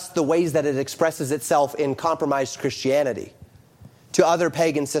just the ways that it expresses itself in compromised Christianity to other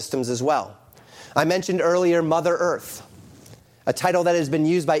pagan systems as well. I mentioned earlier Mother Earth, a title that has been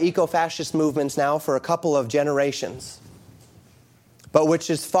used by eco-fascist movements now for a couple of generations, but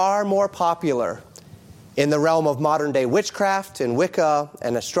which is far more popular in the realm of modern-day witchcraft and Wicca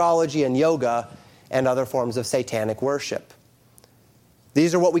and astrology and yoga and other forms of satanic worship.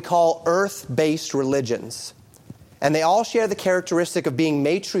 These are what we call earth-based religions, and they all share the characteristic of being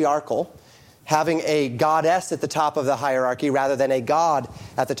matriarchal, having a goddess at the top of the hierarchy rather than a god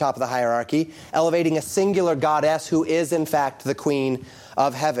at the top of the hierarchy, elevating a singular goddess who is, in fact, the queen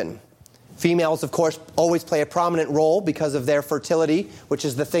of heaven. Females, of course, always play a prominent role because of their fertility, which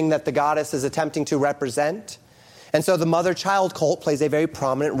is the thing that the goddess is attempting to represent. And so the mother-child cult plays a very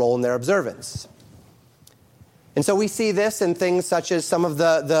prominent role in their observance. And so we see this in things such as some of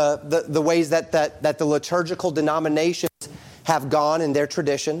the ways that the liturgical denominations have gone in their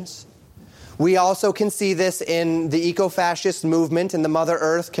traditions. We also can see this in the eco-fascist movement and the Mother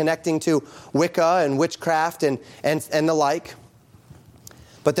Earth connecting to Wicca and witchcraft and the like.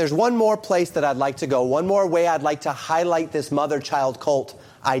 But there's one more place that I'd like to go, one more way I'd like to highlight this mother-child cult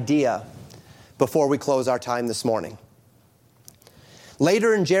idea before we close our time this morning.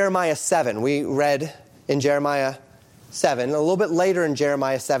 Later in Jeremiah 7, we read in Jeremiah 7, a little bit later in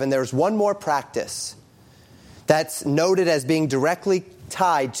Jeremiah 7, there's one more practice that's noted as being directly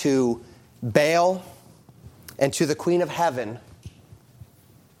tied to Baal and to the Queen of Heaven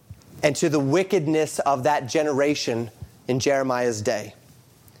and to the wickedness of that generation in Jeremiah's day.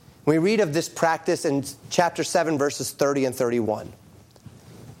 We read of this practice in chapter 7, verses 30 and 31.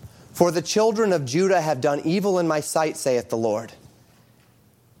 For the children of Judah have done evil in my sight, saith the Lord.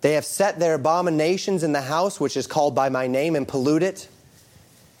 They have set their abominations in the house which is called by my name and pollute it.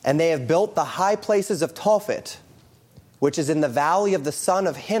 And they have built the high places of Tophet, which is in the valley of the son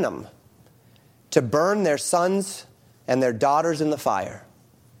of Hinnom, to burn their sons and their daughters in the fire,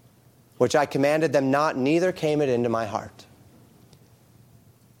 which I commanded them not, neither came it into my heart.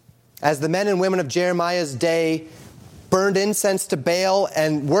 As the men and women of Jeremiah's day burned incense to Baal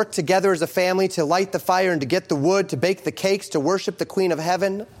and worked together as a family to light the fire and to get the wood, to bake the cakes, to worship the Queen of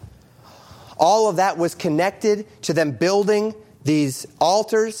Heaven, all of that was connected to them building these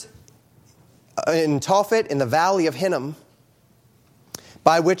altars in Tophet, in the valley of Hinnom,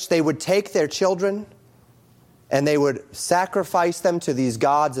 by which they would take their children and they would sacrifice them to these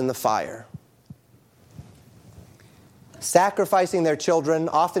gods in the fire. Sacrificing their children,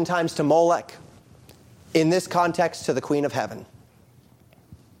 oftentimes to Molech, in this context to the Queen of Heaven.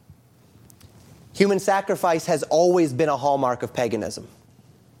 Human sacrifice has always been a hallmark of paganism.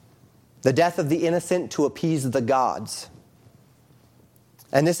 The death of the innocent to appease the gods.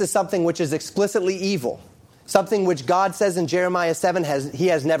 And this is something which is explicitly evil. Something which God says in Jeremiah 7 he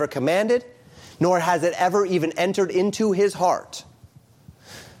has never commanded, nor has it ever even entered into his heart.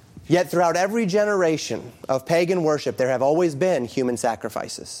 Yet throughout every generation of pagan worship, there have always been human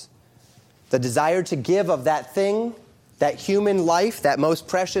sacrifices. The desire to give of that thing, that human life, that most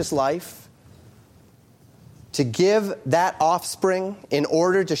precious life, to give that offspring in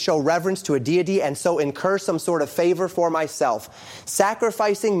order to show reverence to a deity and so incur some sort of favor for myself.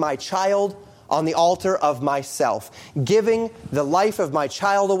 Sacrificing my child on the altar of myself. Giving the life of my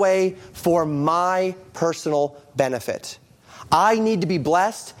child away for my personal benefit. I need to be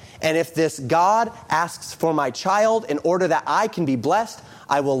blessed, and if this God asks for my child in order that I can be blessed,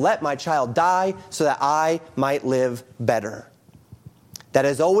 I will let my child die so that I might live better. That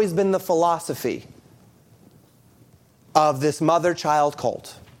has always been the philosophy of this mother-child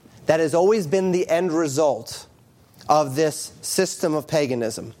cult. That has always been the end result of this system of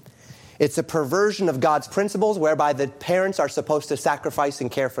paganism. It's a perversion of God's principles whereby the parents are supposed to sacrifice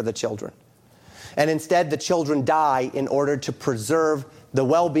and care for the children. And instead, the children die in order to preserve the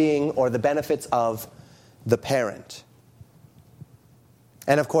well-being or the benefits of the parent.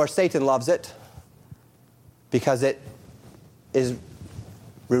 And of course, Satan loves it because it is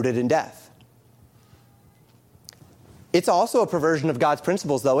rooted in death. It's also a perversion of God's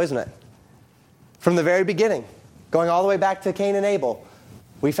principles, though, isn't it? From the very beginning, going all the way back to Cain and Abel,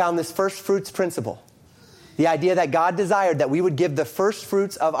 we found this first fruits principle. The idea that God desired that we would give the first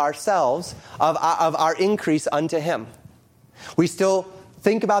fruits of ourselves, of our increase unto Him. We still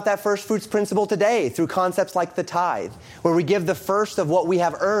think about that first fruits principle today through concepts like the tithe, where we give the first of what we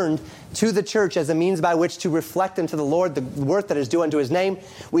have earned to the church as a means by which to reflect unto the Lord the worth that is due unto His name.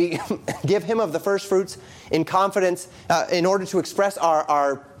 We give Him of the first fruits in confidence in order to express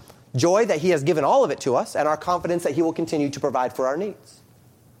our joy that He has given all of it to us and our confidence that He will continue to provide for our needs.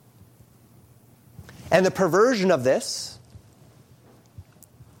 And the perversion of this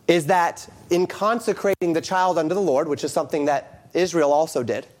is that in consecrating the child unto the Lord, which is something that Israel also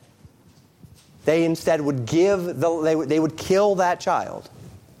did, they instead would they would kill that child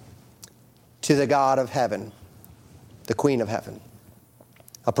to the God of heaven, the Queen of Heaven.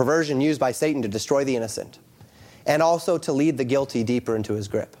 A perversion used by Satan to destroy the innocent and also to lead the guilty deeper into his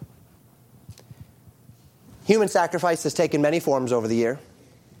grip. Human sacrifice has taken many forms over the year.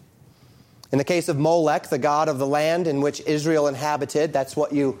 In the case of Molech, the god of the land in which Israel inhabited, that's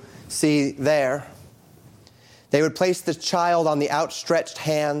what you see there. They would place the child on the outstretched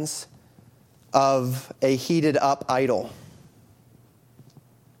hands of a heated up idol.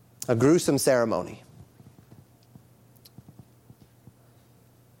 A gruesome ceremony.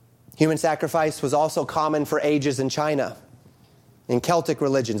 Human sacrifice was also common for ages in China, in Celtic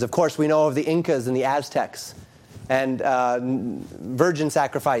religions. Of course, we know of the Incas and the Aztecs, and virgin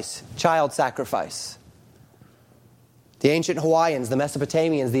sacrifice, child sacrifice. The ancient Hawaiians, the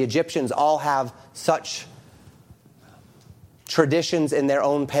Mesopotamians, the Egyptians all have such traditions in their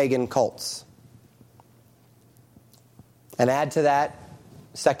own pagan cults. And add to that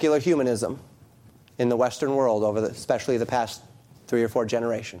secular humanism in the Western world over especially the past 3 or 4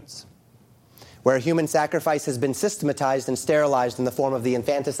 generations, where human sacrifice has been systematized and sterilized in the form of the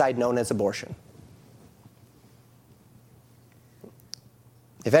infanticide known as abortion.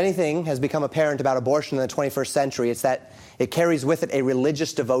 If anything has become apparent about abortion in the 21st century, it's that it carries with it a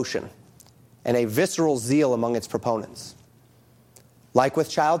religious devotion and a visceral zeal among its proponents. Like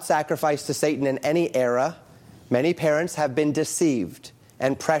with child sacrifice to Satan in any era, Many parents have been deceived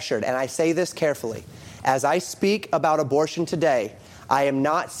and pressured, and I say this carefully. As I speak about abortion today, I am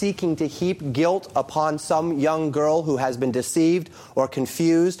not seeking to heap guilt upon some young girl who has been deceived or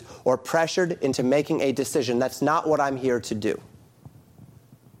confused or pressured into making a decision. That's not what I'm here to do.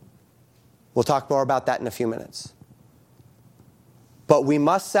 We'll talk more about that in a few minutes. But we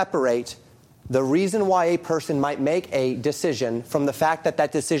must separate the reason why a person might make a decision from the fact that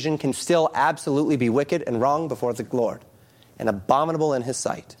that decision can still absolutely be wicked and wrong before the Lord and abominable in His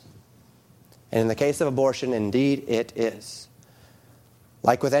sight. And in the case of abortion, indeed it is.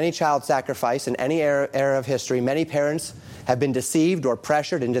 Like with any child sacrifice in any era of history, many parents have been deceived or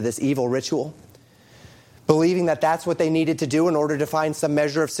pressured into this evil ritual, believing that that's what they needed to do in order to find some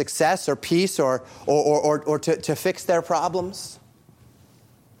measure of success or peace or to fix their problems.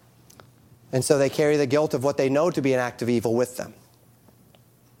 And so they carry the guilt of what they know to be an act of evil with them.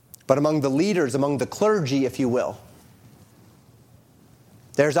 But among the leaders, among the clergy, if you will,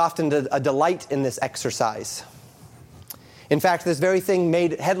 there's often a delight in this exercise. In fact, this very thing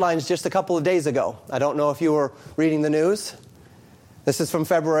made headlines just a couple of days ago. I don't know if you were reading the news. This is from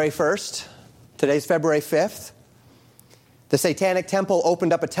February 1st. Today's February 5th. The Satanic Temple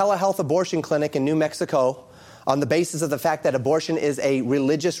opened up a telehealth abortion clinic in New Mexico on the basis of the fact that abortion is a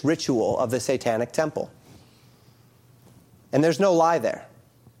religious ritual of the Satanic Temple. And there's no lie there.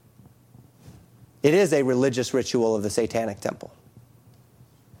 It is a religious ritual of the Satanic Temple.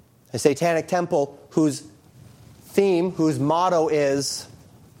 A Satanic Temple whose theme, whose motto is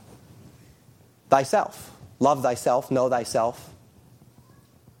thyself. Love thyself, know thyself.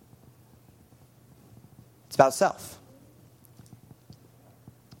 It's about self.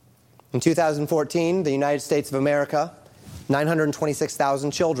 In 2014, the United States of America,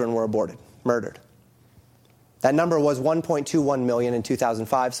 926,000 children were aborted, murdered. That number was 1.21 million in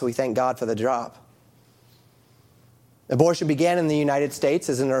 2005, so we thank God for the drop. Abortion began in the United States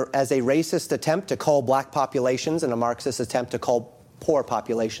as a racist attempt to cull black populations and a Marxist attempt to cull poor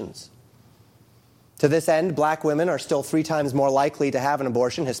populations. To this end, black women are still 3 times more likely to have an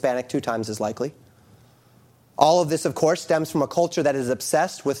abortion, Hispanic 2 times as likely. All of this, of course, stems from a culture that is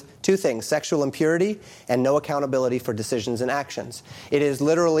obsessed with 2 things, sexual impurity and no accountability for decisions and actions. It is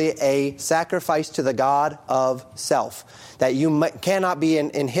literally a sacrifice to the God of self, that you cannot be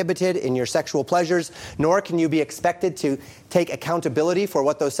inhibited in your sexual pleasures, nor can you be expected to take accountability for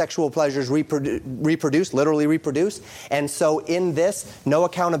what those sexual pleasures literally reproduce. And so in this, no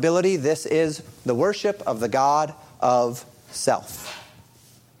accountability, this is the worship of the God of self.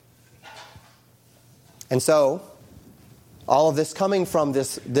 And so, all of this coming from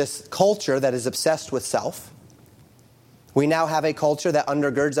this culture that is obsessed with self, we now have a culture that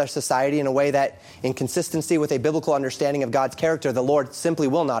undergirds our society in a way that, in consistency with a biblical understanding of God's character, the Lord simply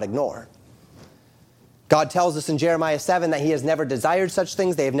will not ignore. God tells us in Jeremiah 7 that He has never desired such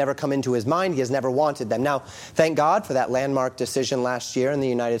things. They have never come into His mind. He has never wanted them. Now, thank God for that landmark decision last year in the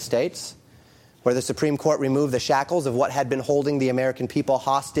United States, where the Supreme Court removed the shackles of what had been holding the American people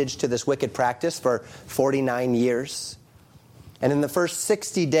hostage to this wicked practice for 49 years. And in the first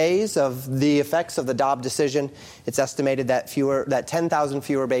 60 days of the effects of the Dobbs decision, it's estimated that 10,000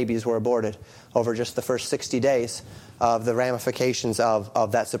 fewer babies were aborted over just the first 60 days of the ramifications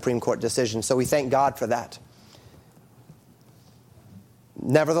of that Supreme Court decision. So we thank God for that.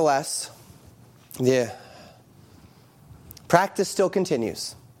 Nevertheless, the practice still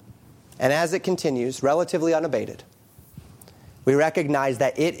continues. And as it continues, relatively unabated, we recognize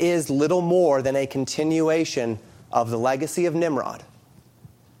that it is little more than a continuation of the legacy of Nimrod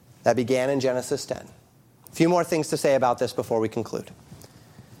that began in Genesis 10. A few more things to say about this before we conclude.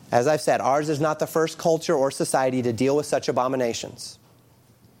 As I've said, ours is not the first culture or society to deal with such abominations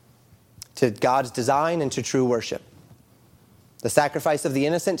to God's design and to true worship. The sacrifice of the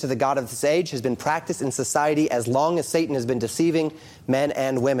innocent to the God of this age has been practiced in society as long as Satan has been deceiving men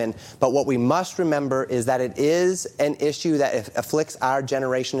and women. But what we must remember is that it is an issue that afflicts our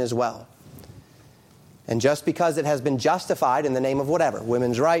generation as well. And just because it has been justified in the name of whatever,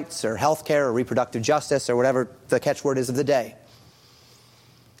 women's rights or health care or reproductive justice or whatever the catchword is of the day,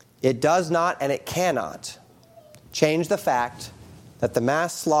 it does not and it cannot change the fact that the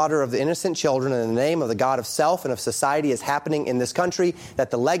mass slaughter of the innocent children in the name of the God of self and of society is happening in this country,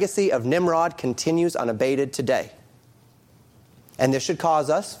 that the legacy of Nimrod continues unabated today. And this should cause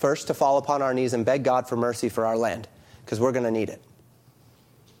us, first, to fall upon our knees and beg God for mercy for our land, because we're going to need it.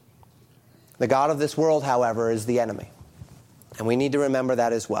 The God of this world, however, is the enemy. And we need to remember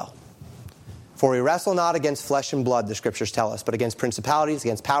that as well. For we wrestle not against flesh and blood, the Scriptures tell us, but against principalities,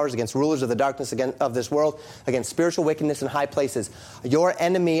 against powers, against rulers of the darkness of this world, against spiritual wickedness in high places. Your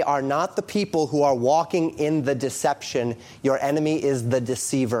enemy are not the people who are walking in the deception. Your enemy is the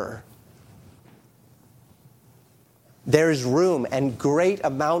deceiver. There is room, and great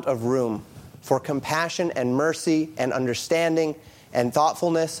amount of room, for compassion and mercy and understanding and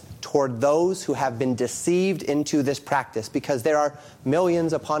thoughtfulness toward those who have been deceived into this practice, because there are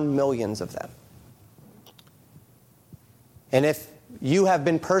millions upon millions of them. And if you have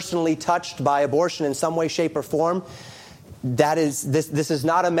been personally touched by abortion in some way, shape, or form, this is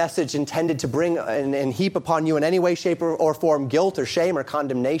not a message intended to bring and heap upon you in any way, shape, or form guilt or shame or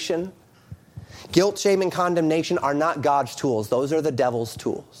condemnation. Guilt, shame, and condemnation are not God's tools. Those are the devil's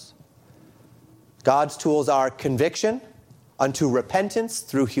tools. God's tools are conviction unto repentance,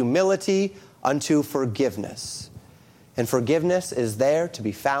 through humility unto forgiveness. And forgiveness is there to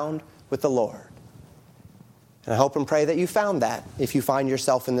be found with the Lord. And I hope and pray that you found that if you find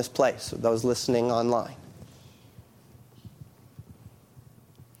yourself in this place, those listening online.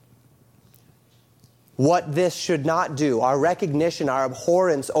 What this should not do, our recognition, our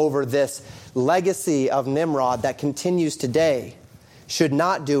abhorrence over this legacy of Nimrod that continues today, should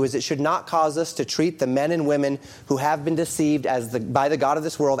not do is it should not cause us to treat the men and women who have been deceived by the God of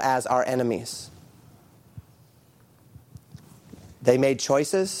this world as our enemies. They made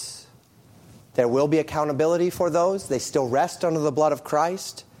choices. There will be accountability for those. They still rest under the blood of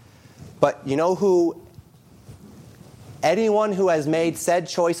Christ. But you know who? Anyone who has made said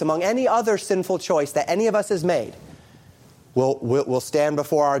choice among any other sinful choice that any of us has made will stand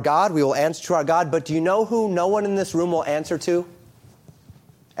before our God. We will answer to our God. But do you know who no one in this room will answer to?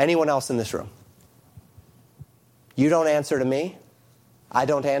 Anyone else in this room. You don't answer to me. I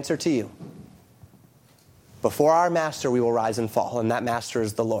don't answer to you. Before our master we will rise and fall, and that master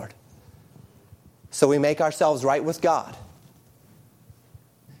is the Lord. So we make ourselves right with God.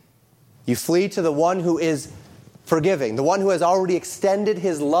 You flee to the one who is forgiving, the one who has already extended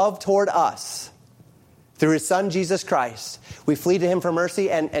his love toward us through his Son, Jesus Christ. We flee to him for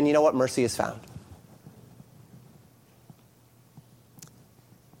mercy, and you know what? Mercy is found.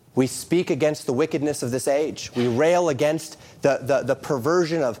 We speak against the wickedness of this age. We rail against the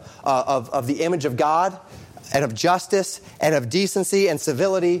perversion of the image of God and of justice and of decency and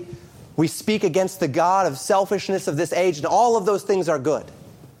civility. We speak against the God of selfishness of this age, and all of those things are good.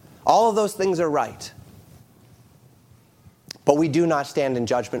 All of those things are right. But we do not stand in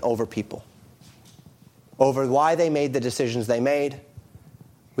judgment over people, over why they made the decisions they made.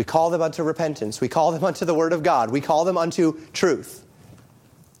 We call them unto repentance. We call them unto the Word of God. We call them unto truth.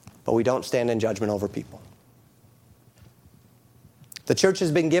 But we don't stand in judgment over people. The church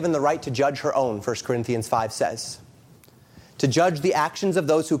has been given the right to judge her own, 1 Corinthians 5 says. To judge the actions of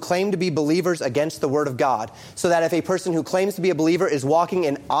those who claim to be believers against the Word of God, so that if a person who claims to be a believer is walking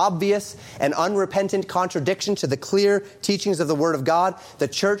in obvious and unrepentant contradiction to the clear teachings of the Word of God, the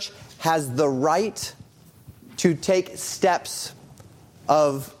church has the right to take steps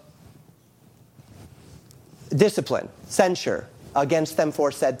of discipline, censure, against them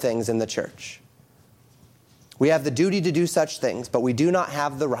for said things in the church. We have the duty to do such things, but we do not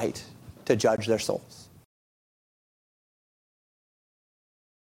have the right to judge their souls.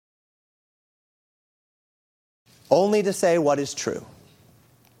 Only to say what is true.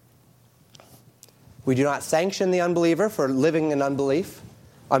 We do not sanction the unbeliever for living in unbelief.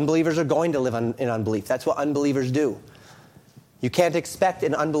 Unbelievers are going to live in unbelief. That's what unbelievers do. You can't expect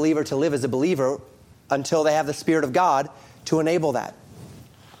an unbeliever to live as a believer until they have the Spirit of God to enable that.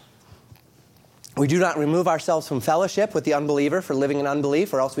 We do not remove ourselves from fellowship with the unbeliever for living in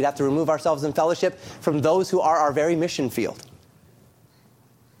unbelief, or else we'd have to remove ourselves in fellowship from those who are our very mission field.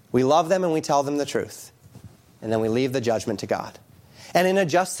 We love them and we tell them the truth. And then we leave the judgment to God. And in a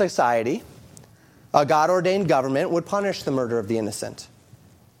just society, a God-ordained government would punish the murder of the innocent.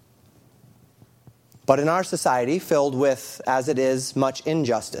 But in our society, filled with, as it is, much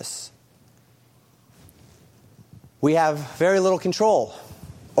injustice, we have very little control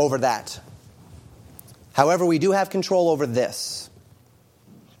over that. However, we do have control over this,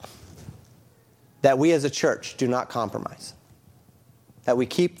 that we as a church do not compromise, that we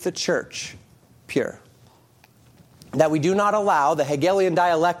keep the church pure, that we do not allow the Hegelian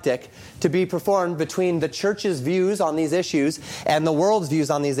dialectic to be performed between the church's views on these issues and the world's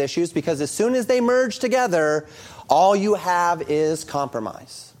views on these issues, because as soon as they merge together, all you have is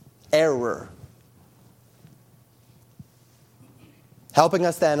compromise, error. Helping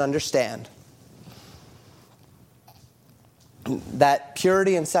us then understand that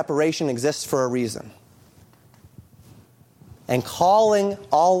purity and separation exists for a reason. And calling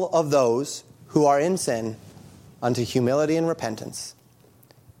all of those who are in sin unto humility and repentance,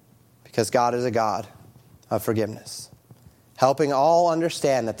 because God is a God of forgiveness, helping all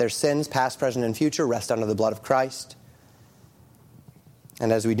understand that their sins, past, present, and future, rest under the blood of Christ.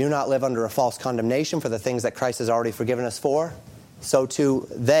 And as we do not live under a false condemnation for the things that Christ has already forgiven us for, so too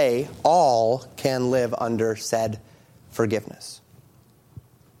they all can live under said forgiveness.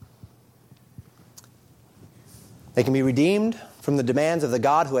 They can be redeemed from the demands of the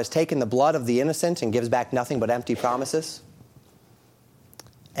God who has taken the blood of the innocent and gives back nothing but empty promises,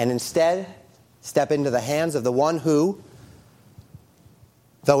 and instead step into the hands of the one who,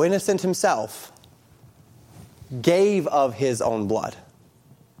 though innocent himself, gave of his own blood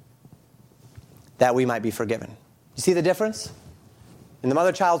that we might be forgiven. You see the difference? In the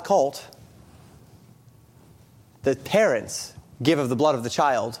mother-child cult, the parents give of the blood of the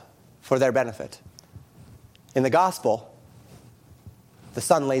child for their benefit. In the gospel, the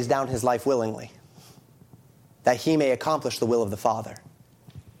Son lays down his life willingly, that he may accomplish the will of the Father,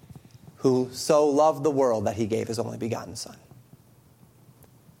 who so loved the world that he gave his only begotten Son.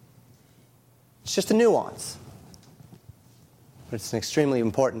 It's just a nuance, but it's an extremely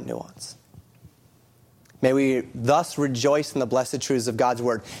important nuance. May we thus rejoice in the blessed truths of God's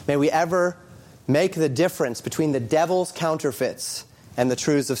Word. May we ever make the difference between the devil's counterfeits and the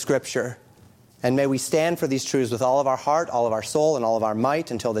truths of Scripture. And may we stand for these truths with all of our heart, all of our soul, and all of our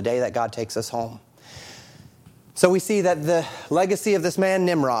might until the day that God takes us home. So we see that the legacy of this man,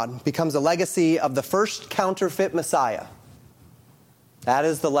 Nimrod, becomes a legacy of the first counterfeit Messiah. That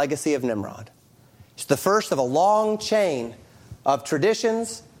is the legacy of Nimrod. It's the first of a long chain of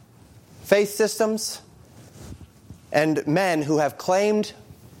traditions, faith systems, and men who have claimed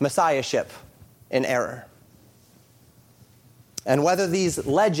messiahship in error. And whether these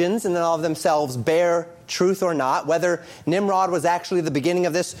legends in and of themselves bear truth or not, whether Nimrod was actually the beginning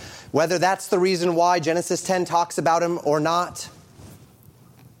of this, whether that's the reason why Genesis 10 talks about him or not,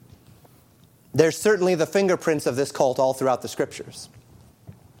 there's certainly the fingerprints of this cult all throughout the Scriptures.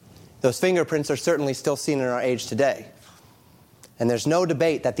 Those fingerprints are certainly still seen in our age today. And there's no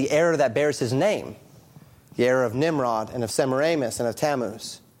debate that the error that bears his name, the error of Nimrod and of Semiramis and of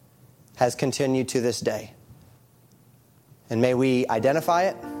Tammuz, has continued to this day. And may we identify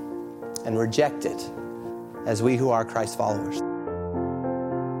it and reject it as we who are Christ followers.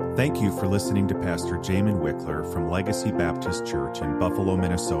 Thank you for listening to Pastor Jamin Wickler from Legacy Baptist Church in Buffalo,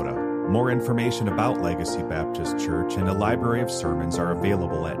 Minnesota. More information about Legacy Baptist Church and a library of sermons are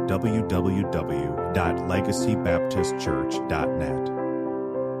available at www.legacybaptistchurch.net.